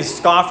last days,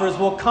 scoffers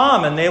will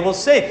come and they will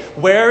say,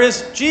 "Where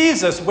is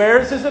Jesus? Where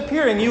is his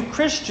appearing? You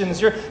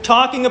Christians, you're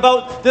talking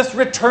about this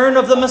return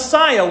of the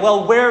Messiah.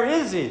 Well, where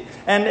is he?"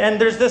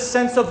 And there's this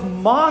sense of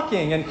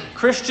mocking. And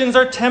Christians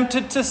are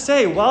tempted to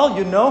say, well,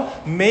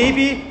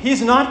 maybe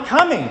he's not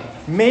coming.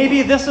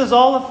 Maybe this is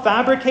all a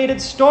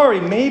fabricated story.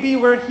 Maybe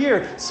we're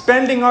here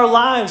spending our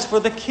lives for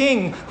the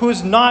King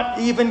who's not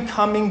even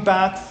coming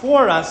back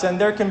for us. And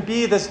there can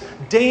be this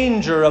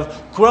danger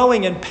of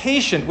growing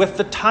impatient with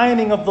the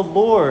timing of the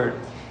Lord.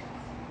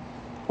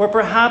 Or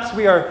perhaps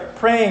we are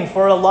praying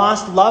for a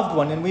lost loved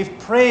one, and we've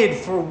prayed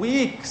for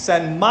weeks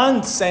and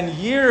months and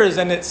years,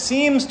 and it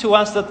seems to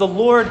us that the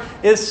Lord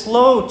is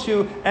slow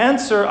to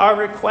answer our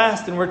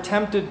request, and we're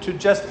tempted to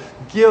just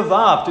give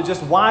up, to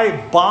just why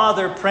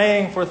bother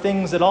praying for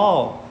things at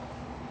all?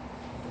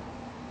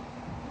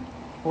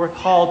 We're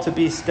called to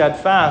be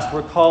steadfast.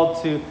 We're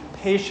called to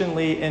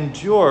patiently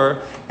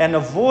endure and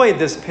avoid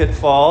this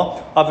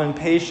pitfall of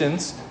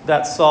impatience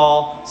that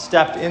Saul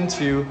stepped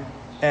into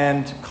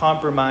and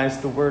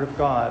compromised the word of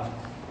God.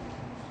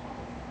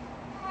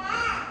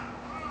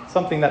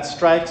 Something that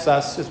strikes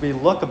us as we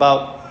look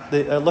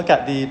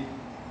at the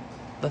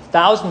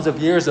thousands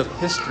of years of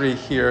history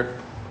here,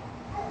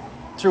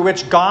 through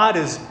which God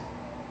is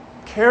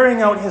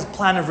carrying out his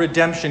plan of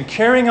redemption,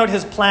 carrying out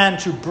his plan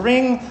to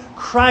bring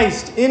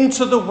Christ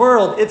into the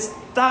world. It's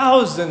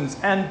thousands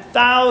and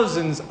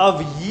thousands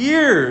of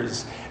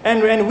years.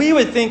 And we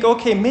would think,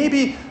 okay,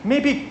 maybe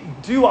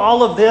do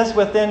all of this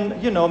within,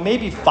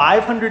 maybe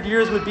 500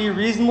 years would be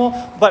reasonable.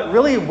 But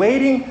really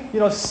waiting,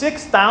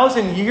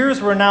 6,000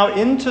 years we're now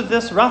into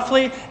this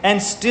roughly, and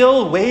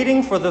still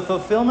waiting for the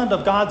fulfillment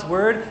of God's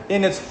word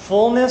in its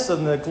fullness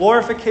and the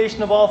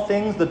glorification of all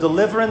things, the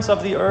deliverance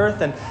of the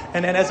earth.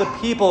 And as a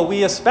people,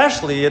 we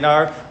especially in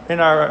our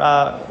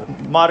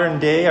modern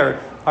day are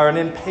an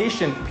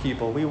impatient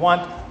people. We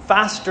want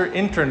faster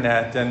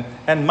internet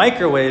and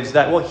microwaves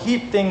that will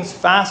heat things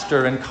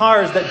faster, and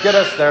cars that get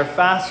us there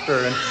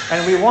faster,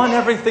 and we want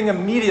everything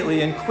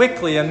immediately and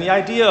quickly, and the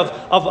idea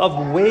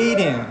of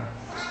waiting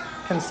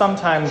can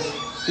sometimes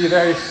be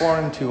very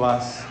foreign to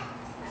us.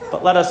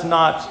 But let us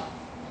not,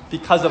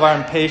 because of our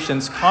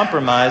impatience,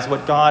 compromise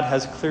what God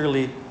has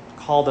clearly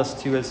called us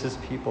to as his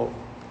people.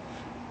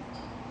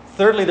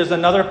 Thirdly, there's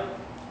another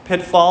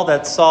pitfall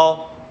that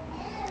Saul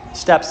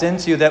steps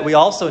into that we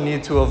also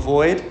need to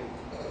avoid,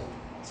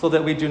 so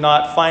that we do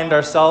not find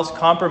ourselves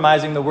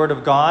compromising the word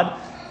of God,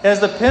 is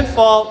the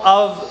pitfall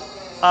of,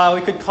 we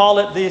could call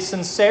it the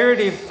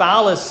sincerity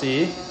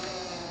fallacy.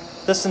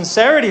 The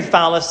sincerity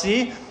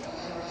fallacy,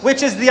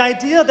 which is the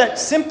idea that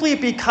simply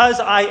because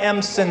I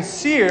am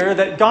sincere,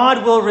 that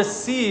God will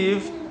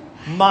receive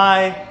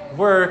my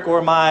work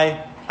or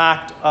my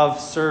act of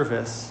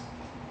service.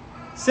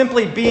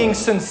 simply being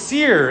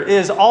sincere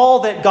is all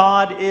that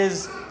God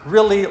is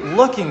really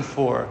looking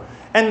for.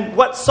 And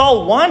what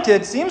Saul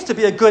wanted seems to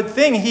be a good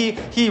thing.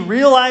 He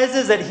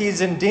realizes that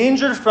he's in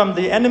danger from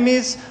the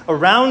enemies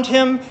around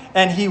him,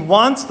 and he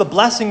wants the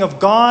blessing of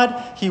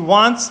God. He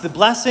wants the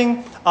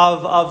blessing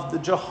of the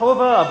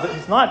Jehovah.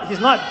 He's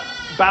not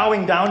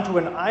bowing down to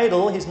an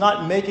idol. He's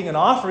not making an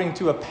offering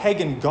to a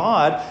pagan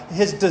god.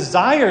 His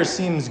desire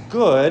seems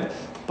good,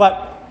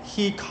 but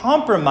he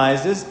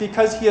compromises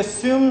because he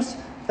assumes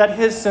that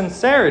his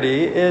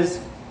sincerity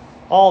is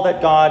all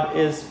that God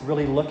is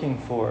really looking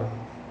for.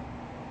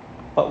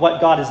 But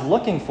what God is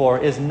looking for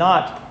is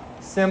not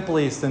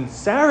simply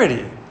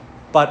sincerity,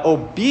 but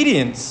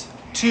obedience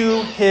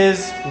to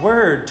his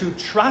word, to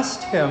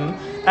trust him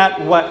at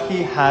what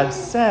he had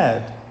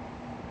said.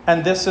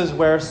 And this is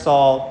where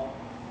Saul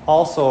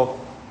also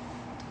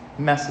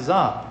messes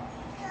up.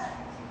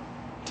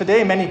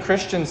 Today, many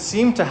Christians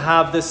seem to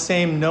have this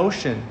same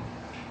notion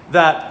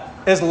that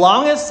as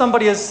long as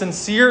somebody is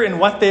sincere in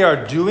what they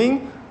are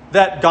doing,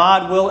 that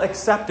God will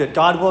accept it,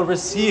 God will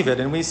receive it.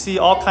 And we see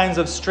all kinds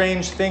of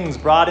strange things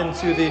brought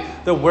into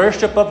the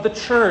worship of the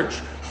church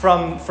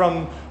from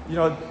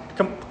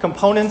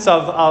components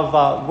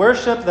of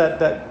worship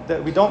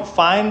that we don't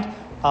find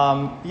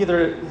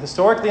either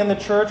historically in the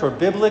church or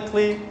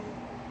biblically.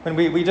 And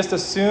we just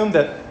assume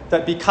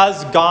that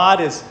because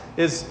God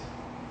is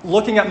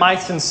looking at my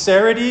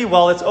sincerity,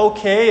 well, it's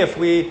okay if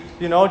we,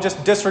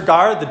 just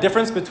disregard the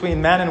difference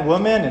between man and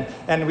woman,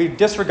 and we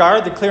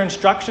disregard the clear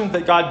instructions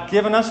that God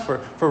given us for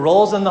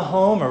roles in the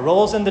home or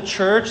roles in the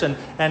church,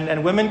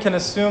 and women can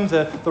assume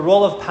the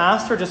role of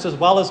pastor just as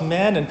well as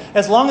men. And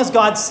as long as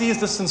God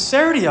sees the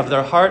sincerity of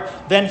their heart,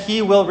 then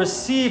he will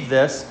receive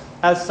this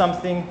as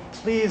something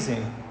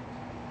pleasing.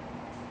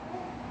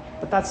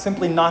 But that's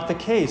simply not the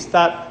case.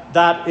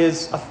 That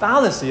is a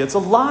fallacy. It's a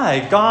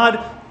lie. God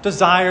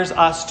desires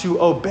us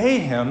to obey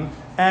him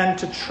and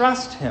to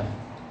trust him.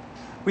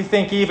 We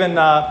think even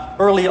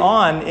early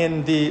on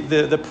in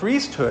the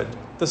priesthood,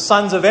 the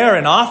sons of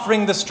Aaron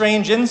offering the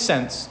strange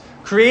incense,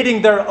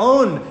 creating their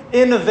own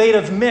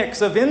innovative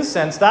mix of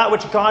incense, that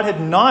which God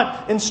had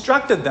not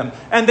instructed them.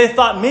 And they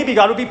thought maybe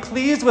God would be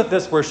pleased with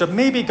this worship.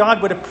 Maybe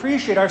God would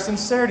appreciate our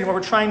sincerity, what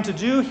we're trying to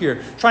do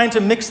here, trying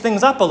to mix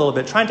things up a little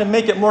bit, trying to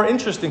make it more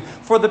interesting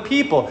for the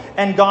people.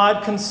 And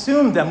God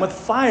consumed them with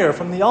fire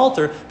from the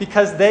altar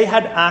because they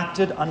had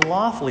acted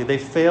unlawfully. They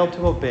failed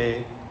to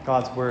obey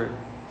God's word.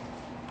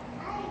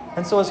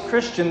 And so as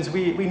Christians,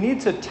 we need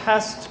to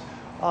test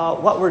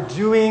what we're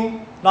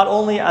doing, not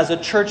only as a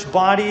church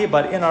body,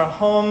 but in our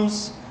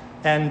homes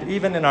and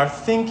even in our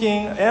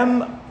thinking.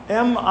 Am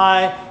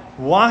I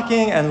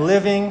walking and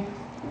living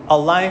a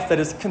life that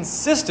is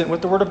consistent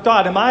with the Word of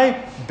God? Am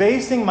I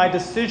basing my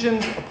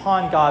decisions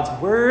upon God's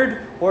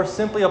Word or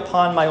simply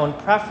upon my own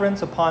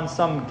preference, upon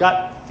some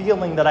gut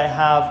feeling that I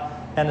have,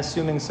 and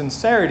assuming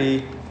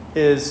sincerity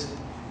is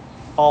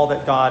all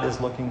that God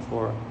is looking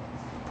for?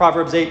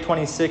 Proverbs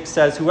 8:26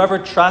 says, "Whoever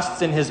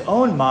trusts in his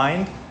own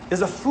mind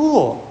is a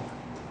fool."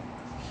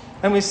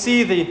 And we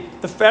see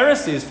the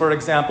Pharisees, for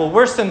example,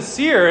 were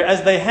sincere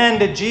as they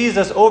handed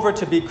Jesus over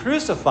to be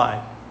crucified.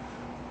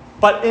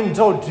 But in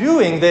so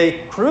doing,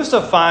 they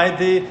crucified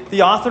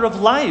the author of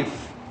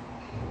life.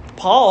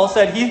 Paul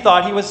said he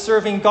thought he was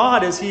serving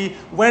God as he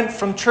went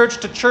from church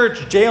to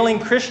church, jailing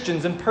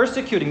Christians and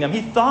persecuting them.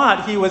 He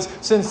thought he was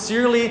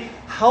sincerely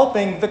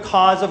helping the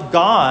cause of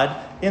God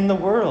in the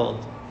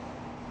world.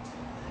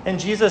 And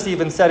Jesus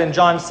even said in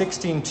John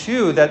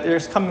 16:2 that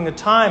there's coming a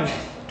time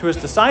to his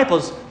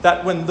disciples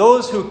that when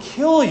those who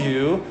kill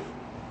you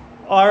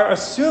are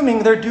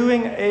assuming they're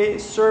doing a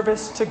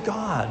service to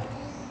God.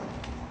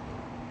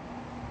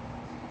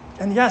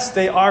 And yes,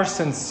 they are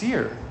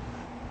sincere,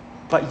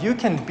 but you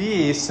can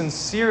be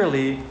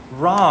sincerely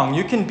wrong.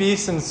 You can be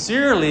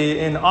sincerely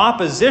in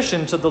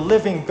opposition to the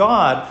living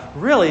God.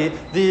 Really,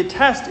 the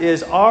test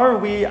is, are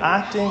we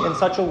acting in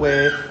such a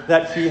way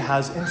that he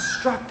has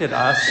instructed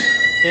us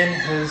in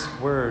his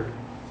word?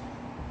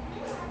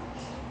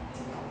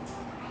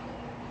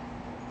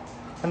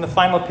 And the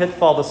final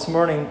pitfall this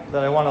morning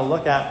that I want to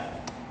look at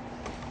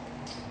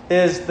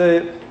is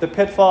the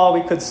pitfall,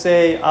 we could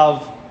say,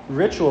 of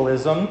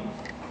ritualism,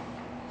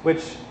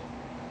 which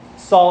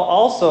Saul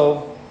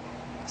also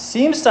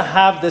seems to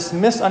have this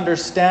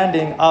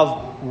misunderstanding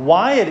of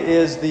why it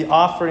is the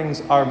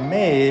offerings are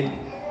made.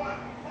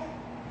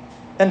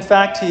 In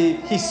fact,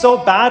 he so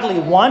badly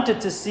wanted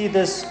to see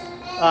this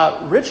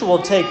ritual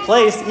take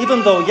place,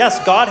 even though,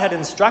 yes, God had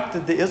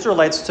instructed the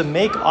Israelites to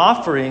make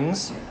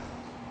offerings.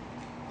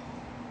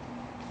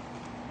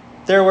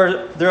 There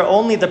were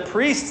only the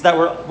priests that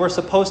were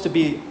supposed to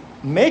be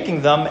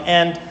making them.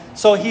 And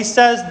so he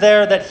says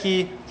there that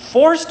he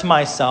forced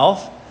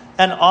myself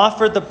and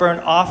offered the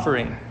burnt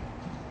offering.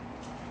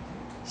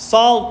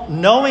 Saul,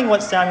 knowing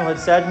what Samuel had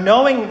said,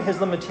 knowing his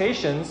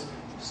limitations,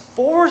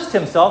 forced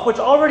himself, which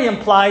already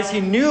implies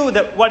he knew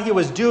that what he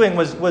was doing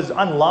was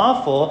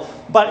unlawful,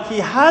 but he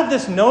had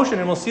this notion,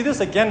 and we'll see this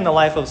again in the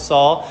life of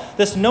Saul,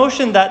 this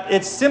notion that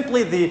it's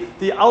simply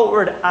the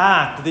outward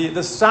act,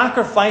 the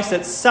sacrifice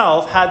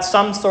itself had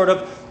some sort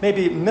of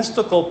maybe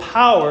mystical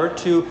power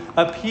to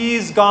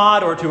appease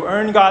God or to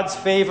earn God's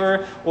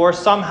favor, or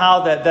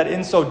somehow that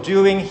in so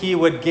doing he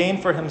would gain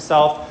for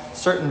himself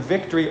certain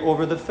victory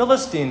over the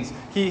Philistines.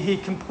 He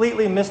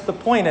completely missed the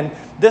point, and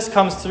this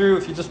comes through,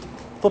 if you just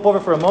flip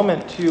over for a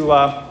moment to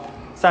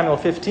Samuel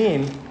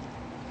 15.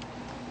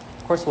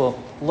 Of course,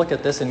 we'll look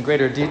at this in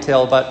greater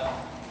detail, but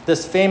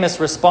this famous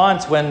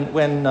response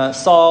when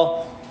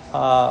Saul,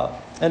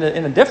 in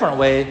a different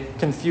way,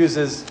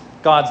 confuses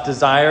God's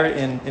desire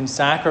in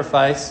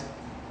sacrifice.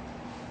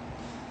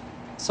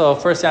 So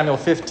 1 Samuel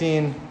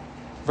 15,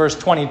 verse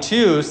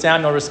 22,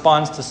 Samuel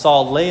responds to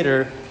Saul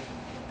later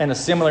in a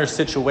similar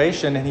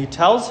situation, and he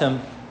tells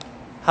him,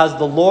 "Has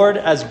the Lord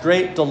as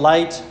great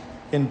delight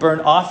in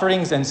burnt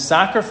offerings and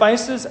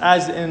sacrifices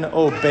as in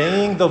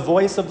obeying the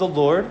voice of the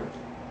Lord?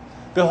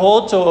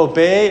 Behold, to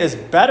obey is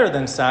better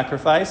than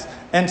sacrifice,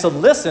 and to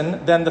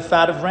listen than the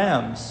fat of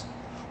rams.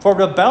 For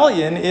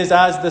rebellion is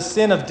as the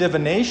sin of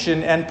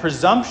divination, and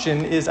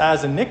presumption is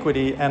as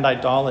iniquity and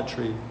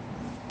idolatry.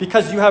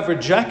 Because you have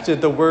rejected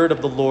the word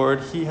of the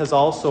Lord, he has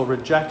also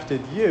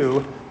rejected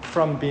you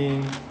from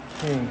being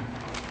king."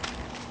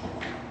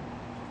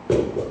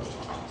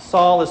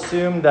 Saul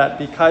assumed that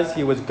because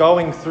he was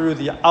going through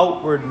the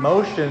outward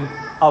motion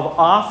of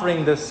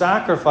offering this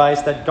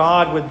sacrifice, that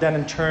God would then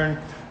in turn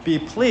be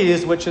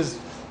pleased, which is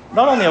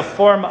not only a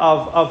form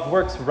of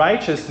works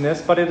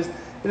righteousness, but it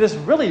is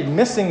really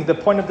missing the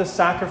point of the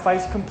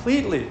sacrifice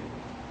completely.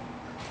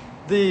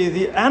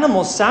 The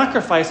animal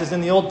sacrifices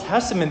in the Old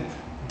Testament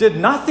did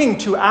nothing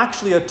to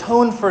actually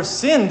atone for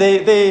sin.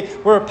 They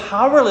were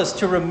powerless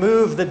to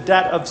remove the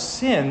debt of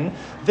sin.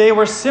 They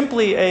were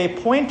simply a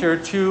pointer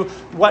to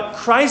what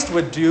Christ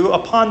would do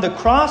upon the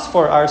cross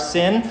for our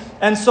sin.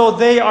 And so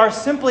they are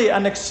simply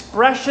an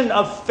expression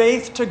of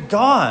faith to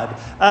God,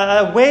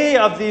 a way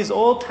of these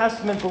Old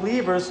Testament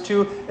believers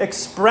to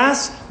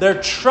express their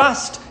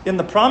trust in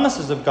the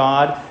promises of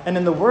God and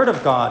in the Word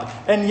of God.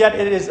 And yet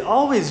it is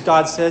always,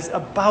 God says,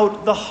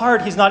 about the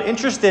heart. He's not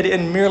interested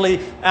in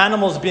merely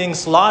animals being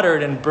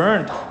slaughtered and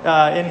burnt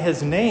in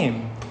His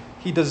name.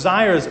 He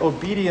desires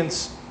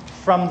obedience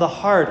from the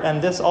heart, and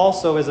this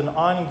also is an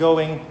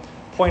ongoing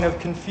point of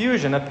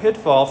confusion, a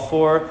pitfall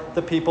for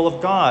the people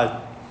of God.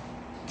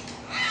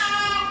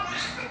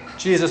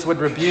 Jesus would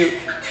rebuke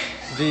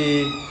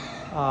the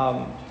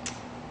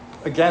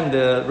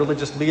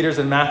religious leaders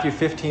in Matthew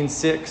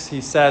 15:6.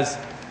 He says,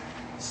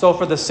 "So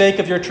for the sake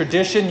of your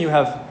tradition you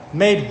have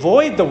made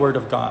void the word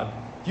of God,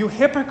 you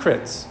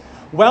hypocrites.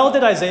 Well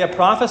did Isaiah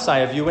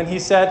prophesy of you when he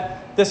said,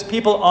 'This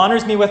people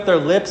honors me with their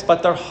lips,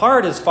 but their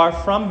heart is far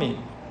from me.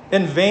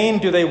 In vain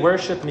do they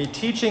worship me,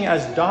 teaching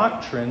as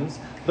doctrines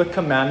the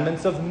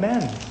commandments of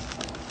men.'"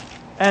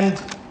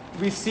 And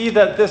we see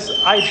that this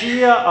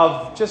idea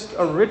of just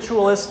a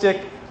ritualistic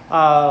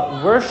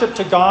worship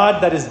to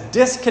God that is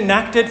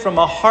disconnected from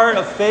a heart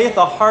of faith,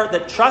 a heart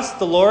that trusts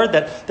the Lord,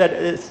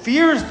 that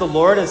fears the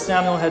Lord, as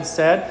Samuel had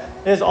said,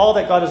 is all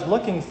that God is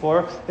looking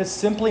for. It's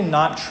simply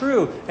not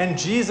true. And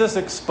Jesus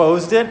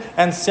exposed it,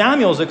 and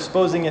Samuel's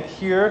exposing it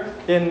here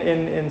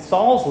in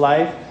Saul's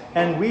life.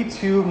 And we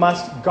too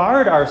must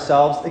guard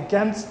ourselves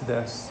against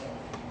this.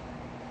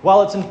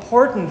 While it's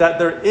important that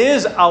there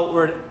is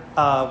outward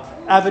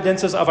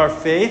evidences of our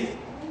faith,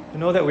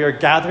 that we are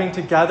gathering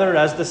together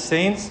as the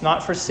saints,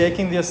 not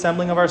forsaking the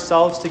assembling of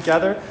ourselves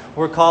together.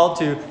 We're called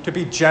to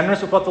be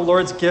generous with what the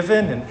Lord's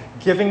given and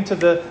giving to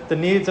the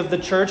needs of the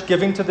church,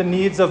 giving to the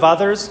needs of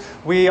others.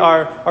 We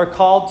are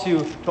called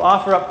to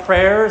offer up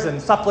prayers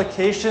and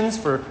supplications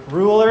for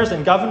rulers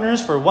and governors,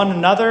 for one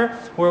another.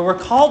 We're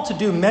called to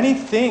do many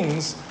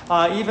things.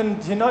 Even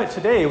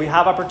today we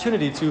have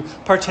opportunity to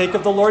partake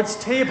of the Lord's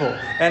table,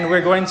 and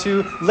we're going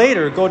to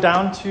later go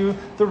down to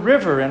the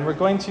river, and we're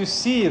going to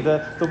see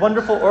the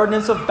wonderful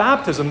ordinance of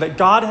baptism that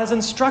God has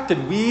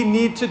instructed. We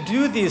need to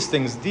do these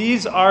things.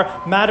 These are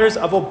matters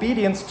of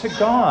obedience to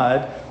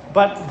God,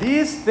 but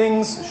these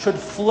things should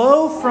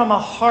flow from a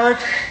heart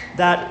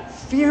that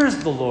fears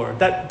the Lord,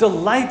 that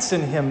delights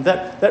in Him,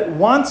 that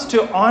wants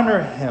to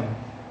honor Him.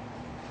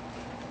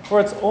 For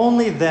it's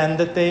only then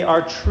that they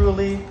are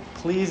truly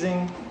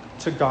pleasing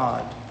to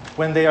God,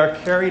 when they are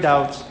carried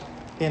out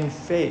in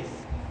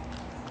faith.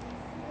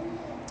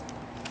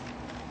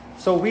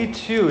 So we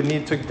too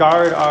need to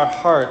guard our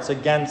hearts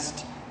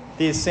against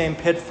these same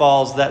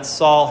pitfalls that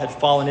Saul had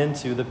fallen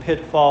into, the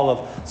pitfall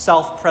of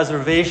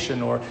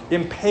self-preservation or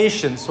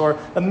impatience or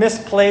a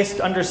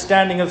misplaced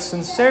understanding of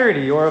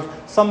sincerity or of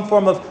some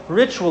form of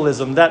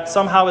ritualism that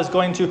somehow is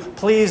going to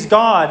please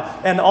God,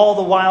 and all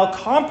the while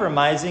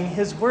compromising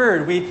His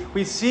word.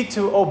 We seek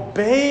to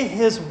obey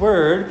His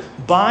word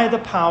by the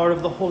power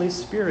of the Holy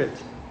Spirit.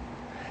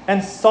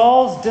 And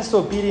Saul's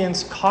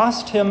disobedience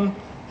cost him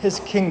his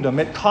kingdom.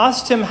 It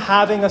cost him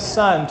having a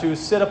son to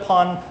sit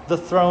upon the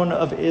throne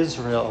of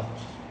Israel.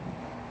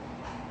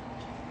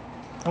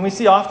 And we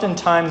see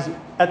oftentimes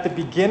at the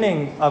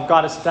beginning of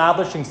God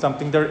establishing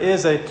something, there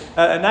is an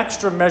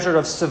extra measure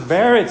of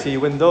severity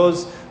when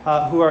those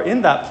who are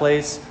in that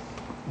place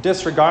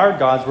disregard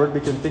God's word. We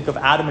can think of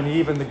Adam and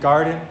Eve in the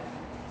garden.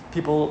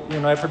 People,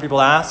 I've heard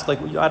people ask,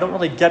 I don't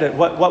really get it.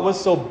 What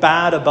was so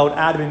bad about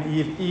Adam and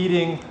Eve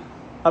eating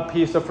a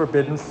piece of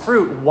forbidden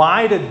fruit?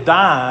 Why did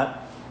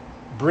that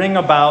bring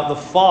about the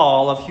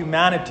fall of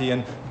humanity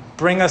and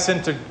bring us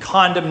into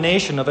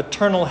condemnation of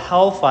eternal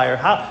hellfire?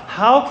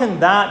 How can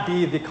that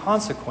be the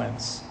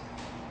consequence?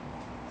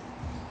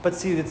 But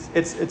see,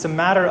 it's a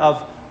matter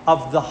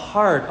of the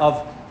heart,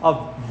 of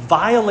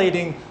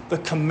violating the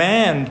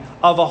command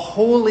of a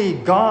holy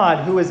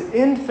God who is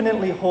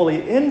infinitely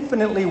holy,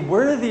 infinitely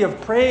worthy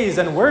of praise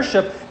and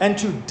worship, and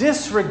to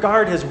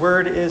disregard his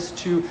word is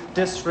to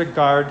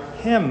disregard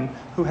him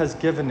who has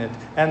given it.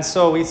 And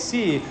so we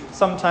see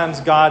sometimes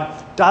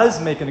God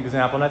does make an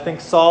example, and I think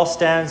Saul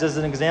stands as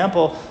an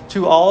example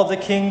to all of the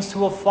kings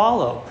who will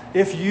follow.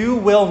 If you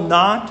will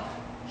not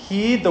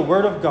heed the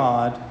word of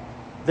God,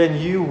 then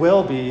you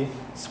will be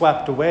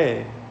swept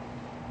away.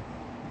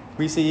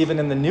 We see even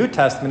in the New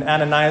Testament,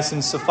 Ananias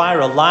and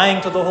Sapphira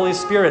lying to the Holy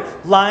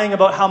Spirit, lying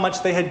about how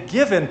much they had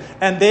given,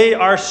 and they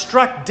are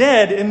struck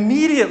dead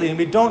immediately. And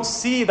we don't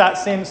see that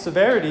same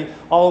severity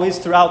always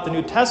throughout the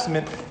New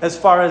Testament as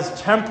far as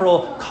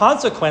temporal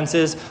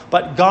consequences,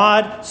 but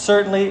God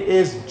certainly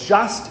is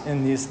just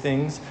in these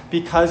things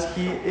because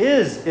he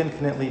is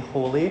infinitely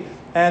holy,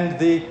 and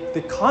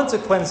the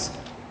consequence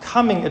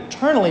coming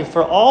eternally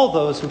for all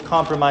those who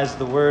compromise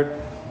the word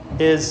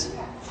is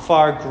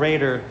far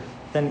greater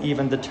than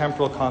even the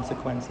temporal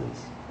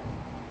consequences.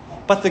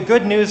 But the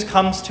good news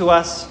comes to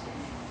us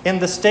in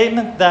the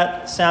statement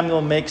that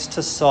Samuel makes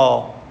to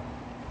Saul.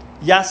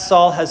 Yes,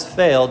 Saul has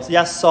failed.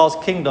 Yes, Saul's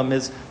kingdom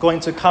is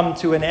going to come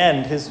to an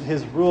end,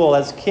 his rule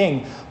as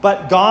king.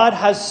 But God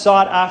has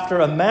sought after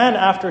a man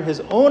after his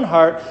own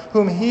heart,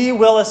 whom he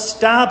will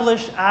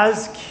establish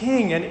as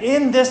king. And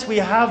in this we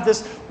have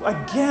this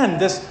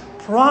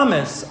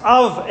promise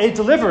of a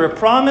deliverer,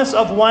 promise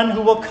of one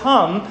who will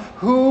come,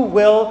 who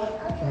will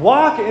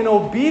walk in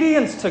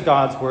obedience to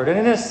God's word. And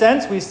in a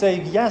sense, we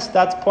say, yes,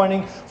 that's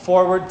pointing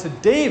forward to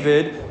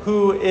David,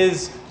 who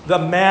is the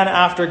man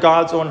after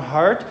God's own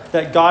heart,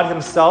 that God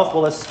himself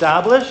will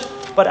establish.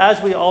 But as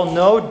we all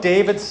know,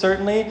 David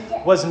certainly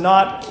was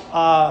not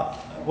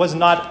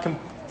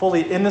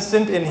fully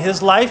innocent in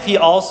his life. He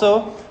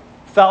also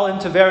fell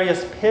into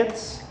various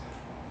pits.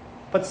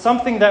 But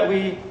something that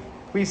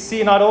we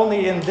see not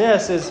only in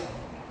this is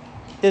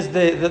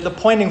the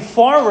pointing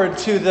forward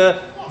to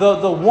the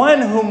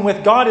one whom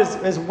with God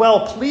is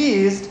well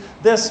pleased,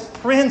 this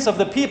prince of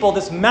the people,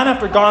 this man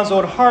after God's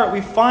own heart.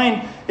 We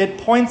find it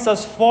points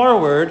us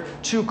forward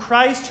to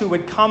Christ, who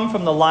would come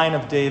from the line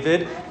of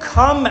David,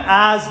 come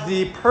as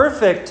the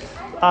perfect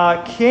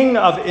King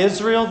of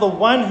Israel, the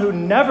one who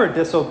never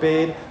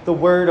disobeyed the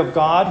word of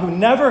God, who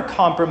never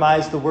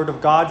compromised the word of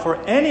God for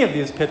any of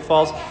these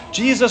pitfalls.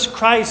 Jesus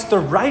Christ, the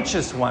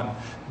righteous one.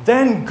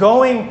 Then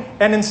going,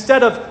 and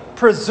instead of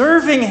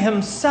preserving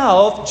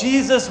himself,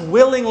 Jesus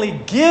willingly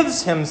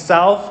gives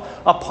himself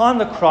upon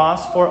the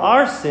cross for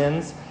our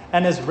sins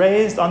and is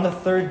raised on the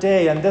third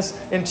day. And this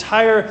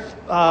entire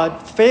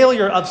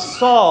failure of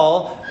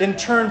Saul in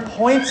turn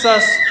points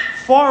us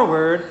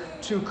forward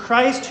to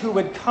Christ, who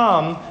would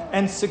come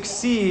and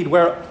succeed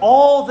where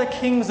all the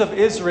kings of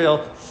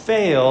Israel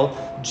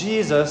fail.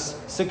 Jesus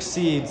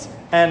succeeds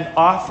and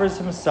offers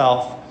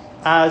himself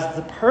as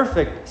the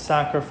perfect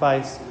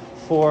sacrifice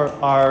for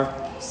our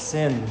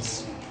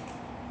sins.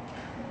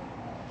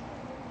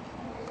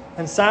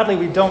 And sadly,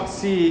 we don't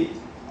see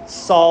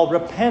Saul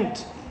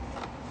repent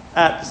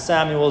at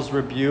Samuel's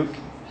rebuke.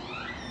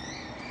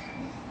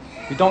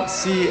 We don't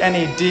see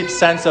any deep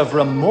sense of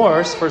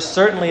remorse, for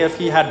certainly if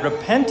he had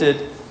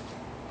repented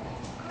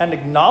and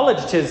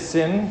acknowledged his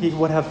sin, he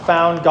would have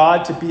found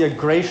God to be a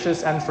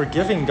gracious and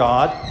forgiving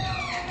God.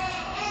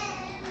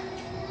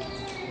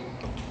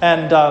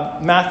 And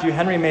Matthew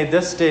Henry made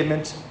this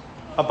statement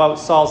about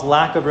Saul's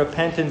lack of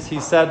repentance. He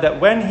said that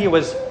when he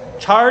was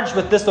charged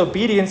with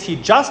disobedience, he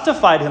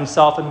justified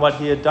himself in what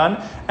he had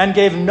done and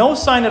gave no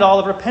sign at all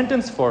of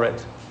repentance for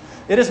it.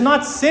 It is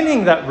not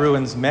sinning that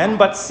ruins men,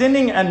 but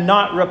sinning and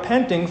not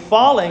repenting,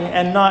 falling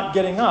and not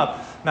getting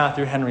up,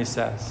 Matthew Henry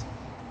says.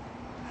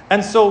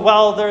 And so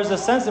while there's a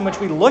sense in which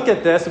we look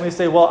at this and we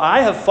say, well,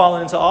 I have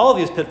fallen into all of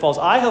these pitfalls.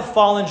 I have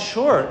fallen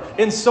short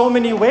in so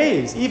many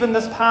ways. Even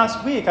this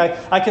past week,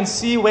 I can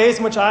see ways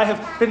in which I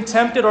have been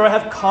tempted or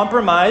have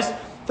compromised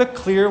the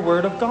clear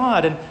word of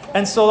God.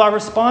 And so our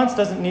response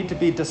doesn't need to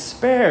be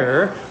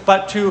despair,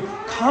 but to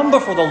come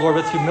before the Lord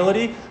with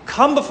humility,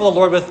 come before the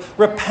Lord with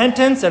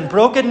repentance and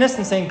brokenness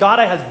and saying, God,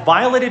 I have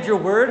violated your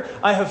word.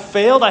 I have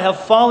failed. I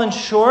have fallen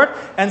short.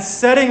 And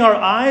setting our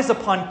eyes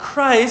upon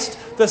Christ,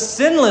 the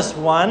sinless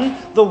one,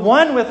 the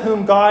one with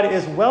whom God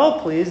is well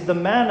pleased, the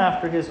man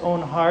after his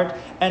own heart,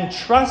 and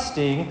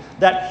trusting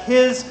that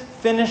his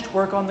finished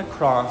work on the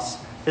cross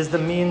is the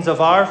means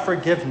of our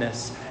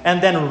forgiveness,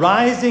 and then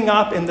rising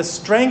up in the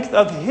strength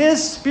of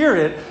his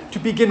Spirit to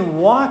begin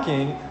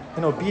walking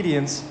in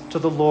obedience to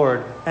the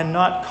Lord and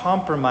not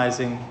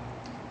compromising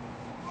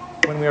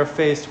when we are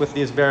faced with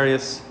these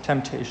various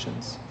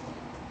temptations.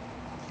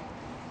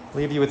 I'll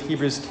leave you with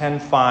Hebrews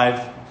 10:5.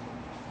 It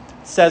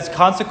says,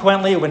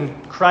 "Consequently,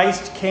 when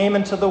Christ came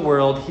into the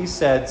world, he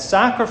said,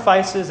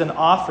 'Sacrifices and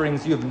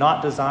offerings you have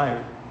not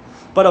desired,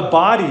 but a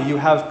body you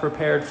have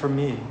prepared for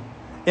me.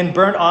 In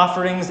burnt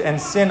offerings and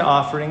sin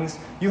offerings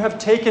you have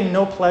taken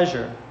no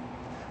pleasure.'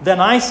 Then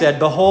I said,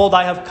 'Behold,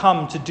 I have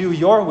come to do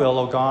your will,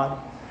 O God,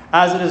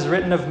 as it is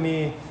written of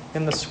me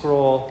in the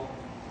scroll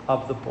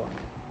of the book.'"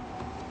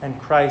 And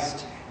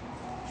Christ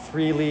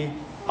freely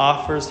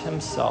offers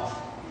himself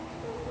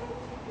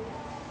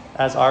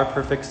as our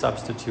perfect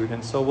substitute.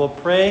 And so we'll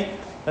pray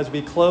as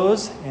we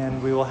close,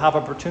 and we will have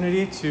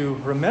opportunity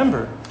to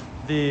remember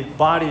the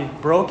body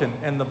broken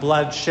and the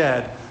blood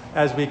shed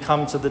as we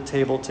come to the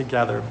table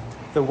together.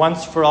 The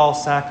once-for-all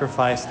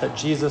sacrifice that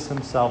Jesus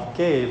himself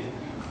gave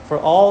for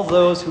all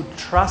those who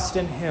trust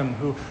in him,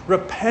 who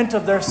repent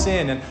of their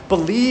sin and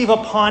believe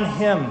upon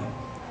him,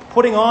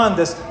 putting on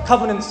this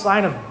covenant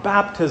sign of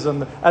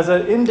baptism as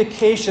an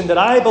indication that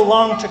I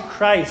belong to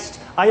Christ.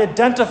 I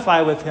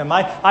identify with him.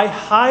 I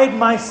hide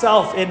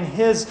myself in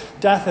his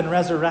death and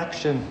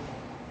resurrection.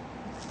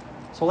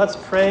 So let's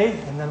pray,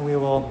 and then we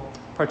will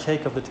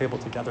partake of the table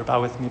together.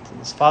 Bow with me,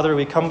 please. Father,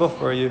 we come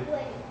before you.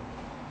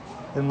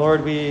 And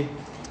Lord, we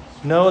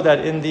know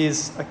that in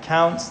these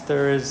accounts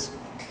there is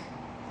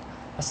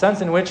a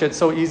sense in which it's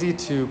so easy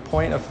to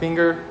point a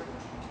finger,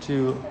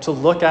 to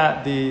look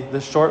at the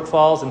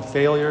shortfalls and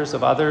failures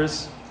of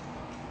others.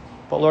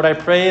 But Lord, I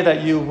pray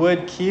that you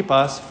would keep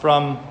us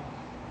from,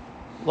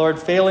 Lord,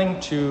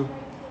 failing to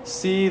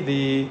see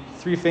the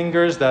three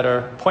fingers that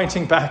are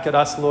pointing back at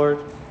us, Lord.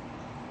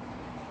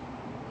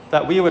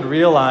 That we would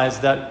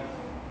realize that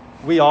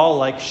we all,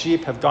 like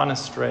sheep, have gone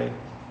astray.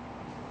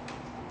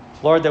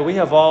 Lord, that we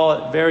have all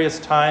at various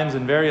times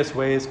in various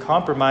ways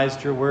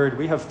compromised your word.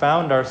 We have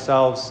found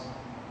ourselves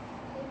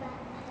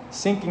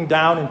sinking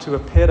down into a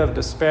pit of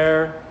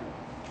despair,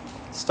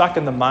 stuck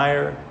in the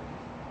mire.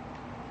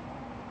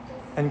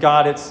 And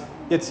God, it's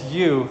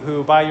you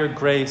who, by your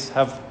grace,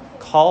 have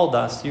called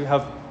us. You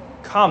have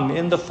come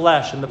in the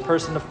flesh, in the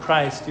person of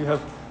Christ. You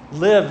have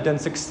lived and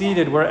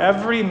succeeded where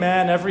every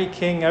man, every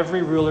king,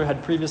 every ruler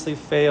had previously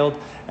failed,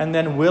 and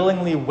then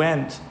willingly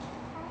went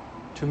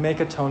to make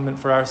atonement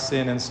for our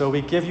sin. And so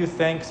we give you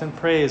thanks and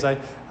praise. I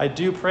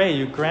do pray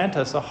you grant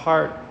us a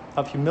heart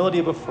of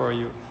humility before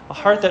you, a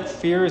heart that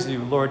fears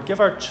you, Lord. Give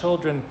our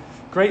children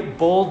great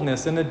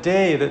boldness in a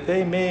day that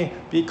they may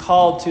be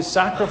called to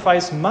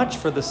sacrifice much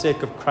for the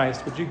sake of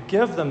Christ. Would you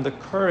give them the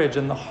courage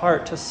and the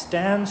heart to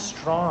stand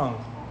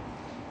strong?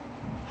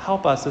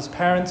 Help us as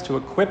parents to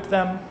equip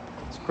them,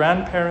 as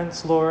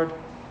grandparents, Lord.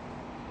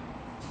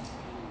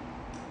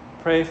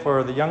 Pray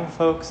for the young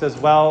folks as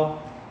well,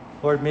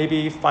 Lord,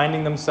 maybe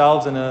finding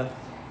themselves in a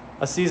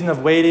season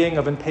of waiting,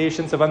 of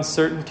impatience, of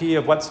uncertainty,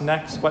 of what's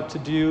next, what to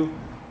do.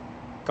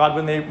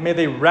 God, may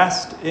they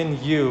rest in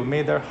you.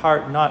 May their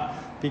heart not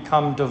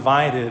become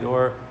divided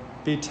or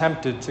be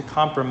tempted to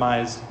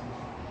compromise,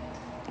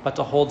 but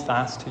to hold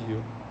fast to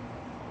you.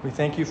 We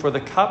thank you for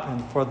the cup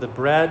and for the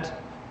bread,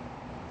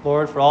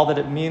 Lord, for all that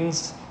it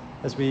means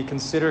as we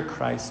consider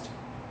Christ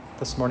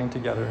this morning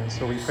together. And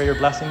so we pray your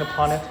blessing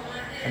upon it,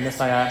 and this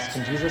I ask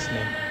in Jesus'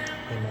 name.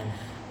 Amen.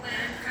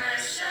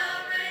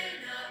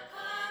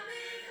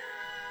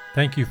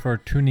 Thank you for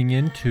tuning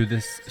in to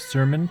this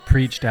sermon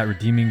preached at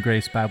Redeeming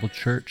Grace Bible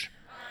Church.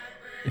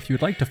 If you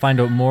would like to find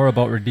out more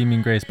about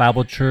Redeeming Grace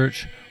Bible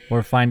Church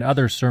or find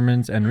other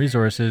sermons and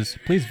resources,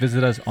 please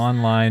visit us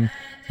online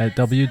at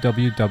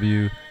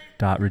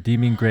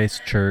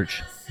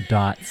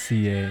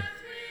www.redeeminggracechurch.ca.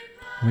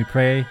 And we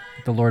pray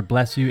that the Lord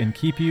bless you and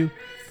keep you,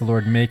 the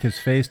Lord make his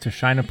face to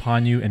shine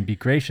upon you and be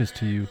gracious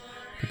to you,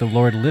 that the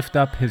Lord lift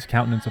up his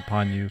countenance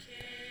upon you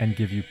and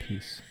give you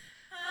peace.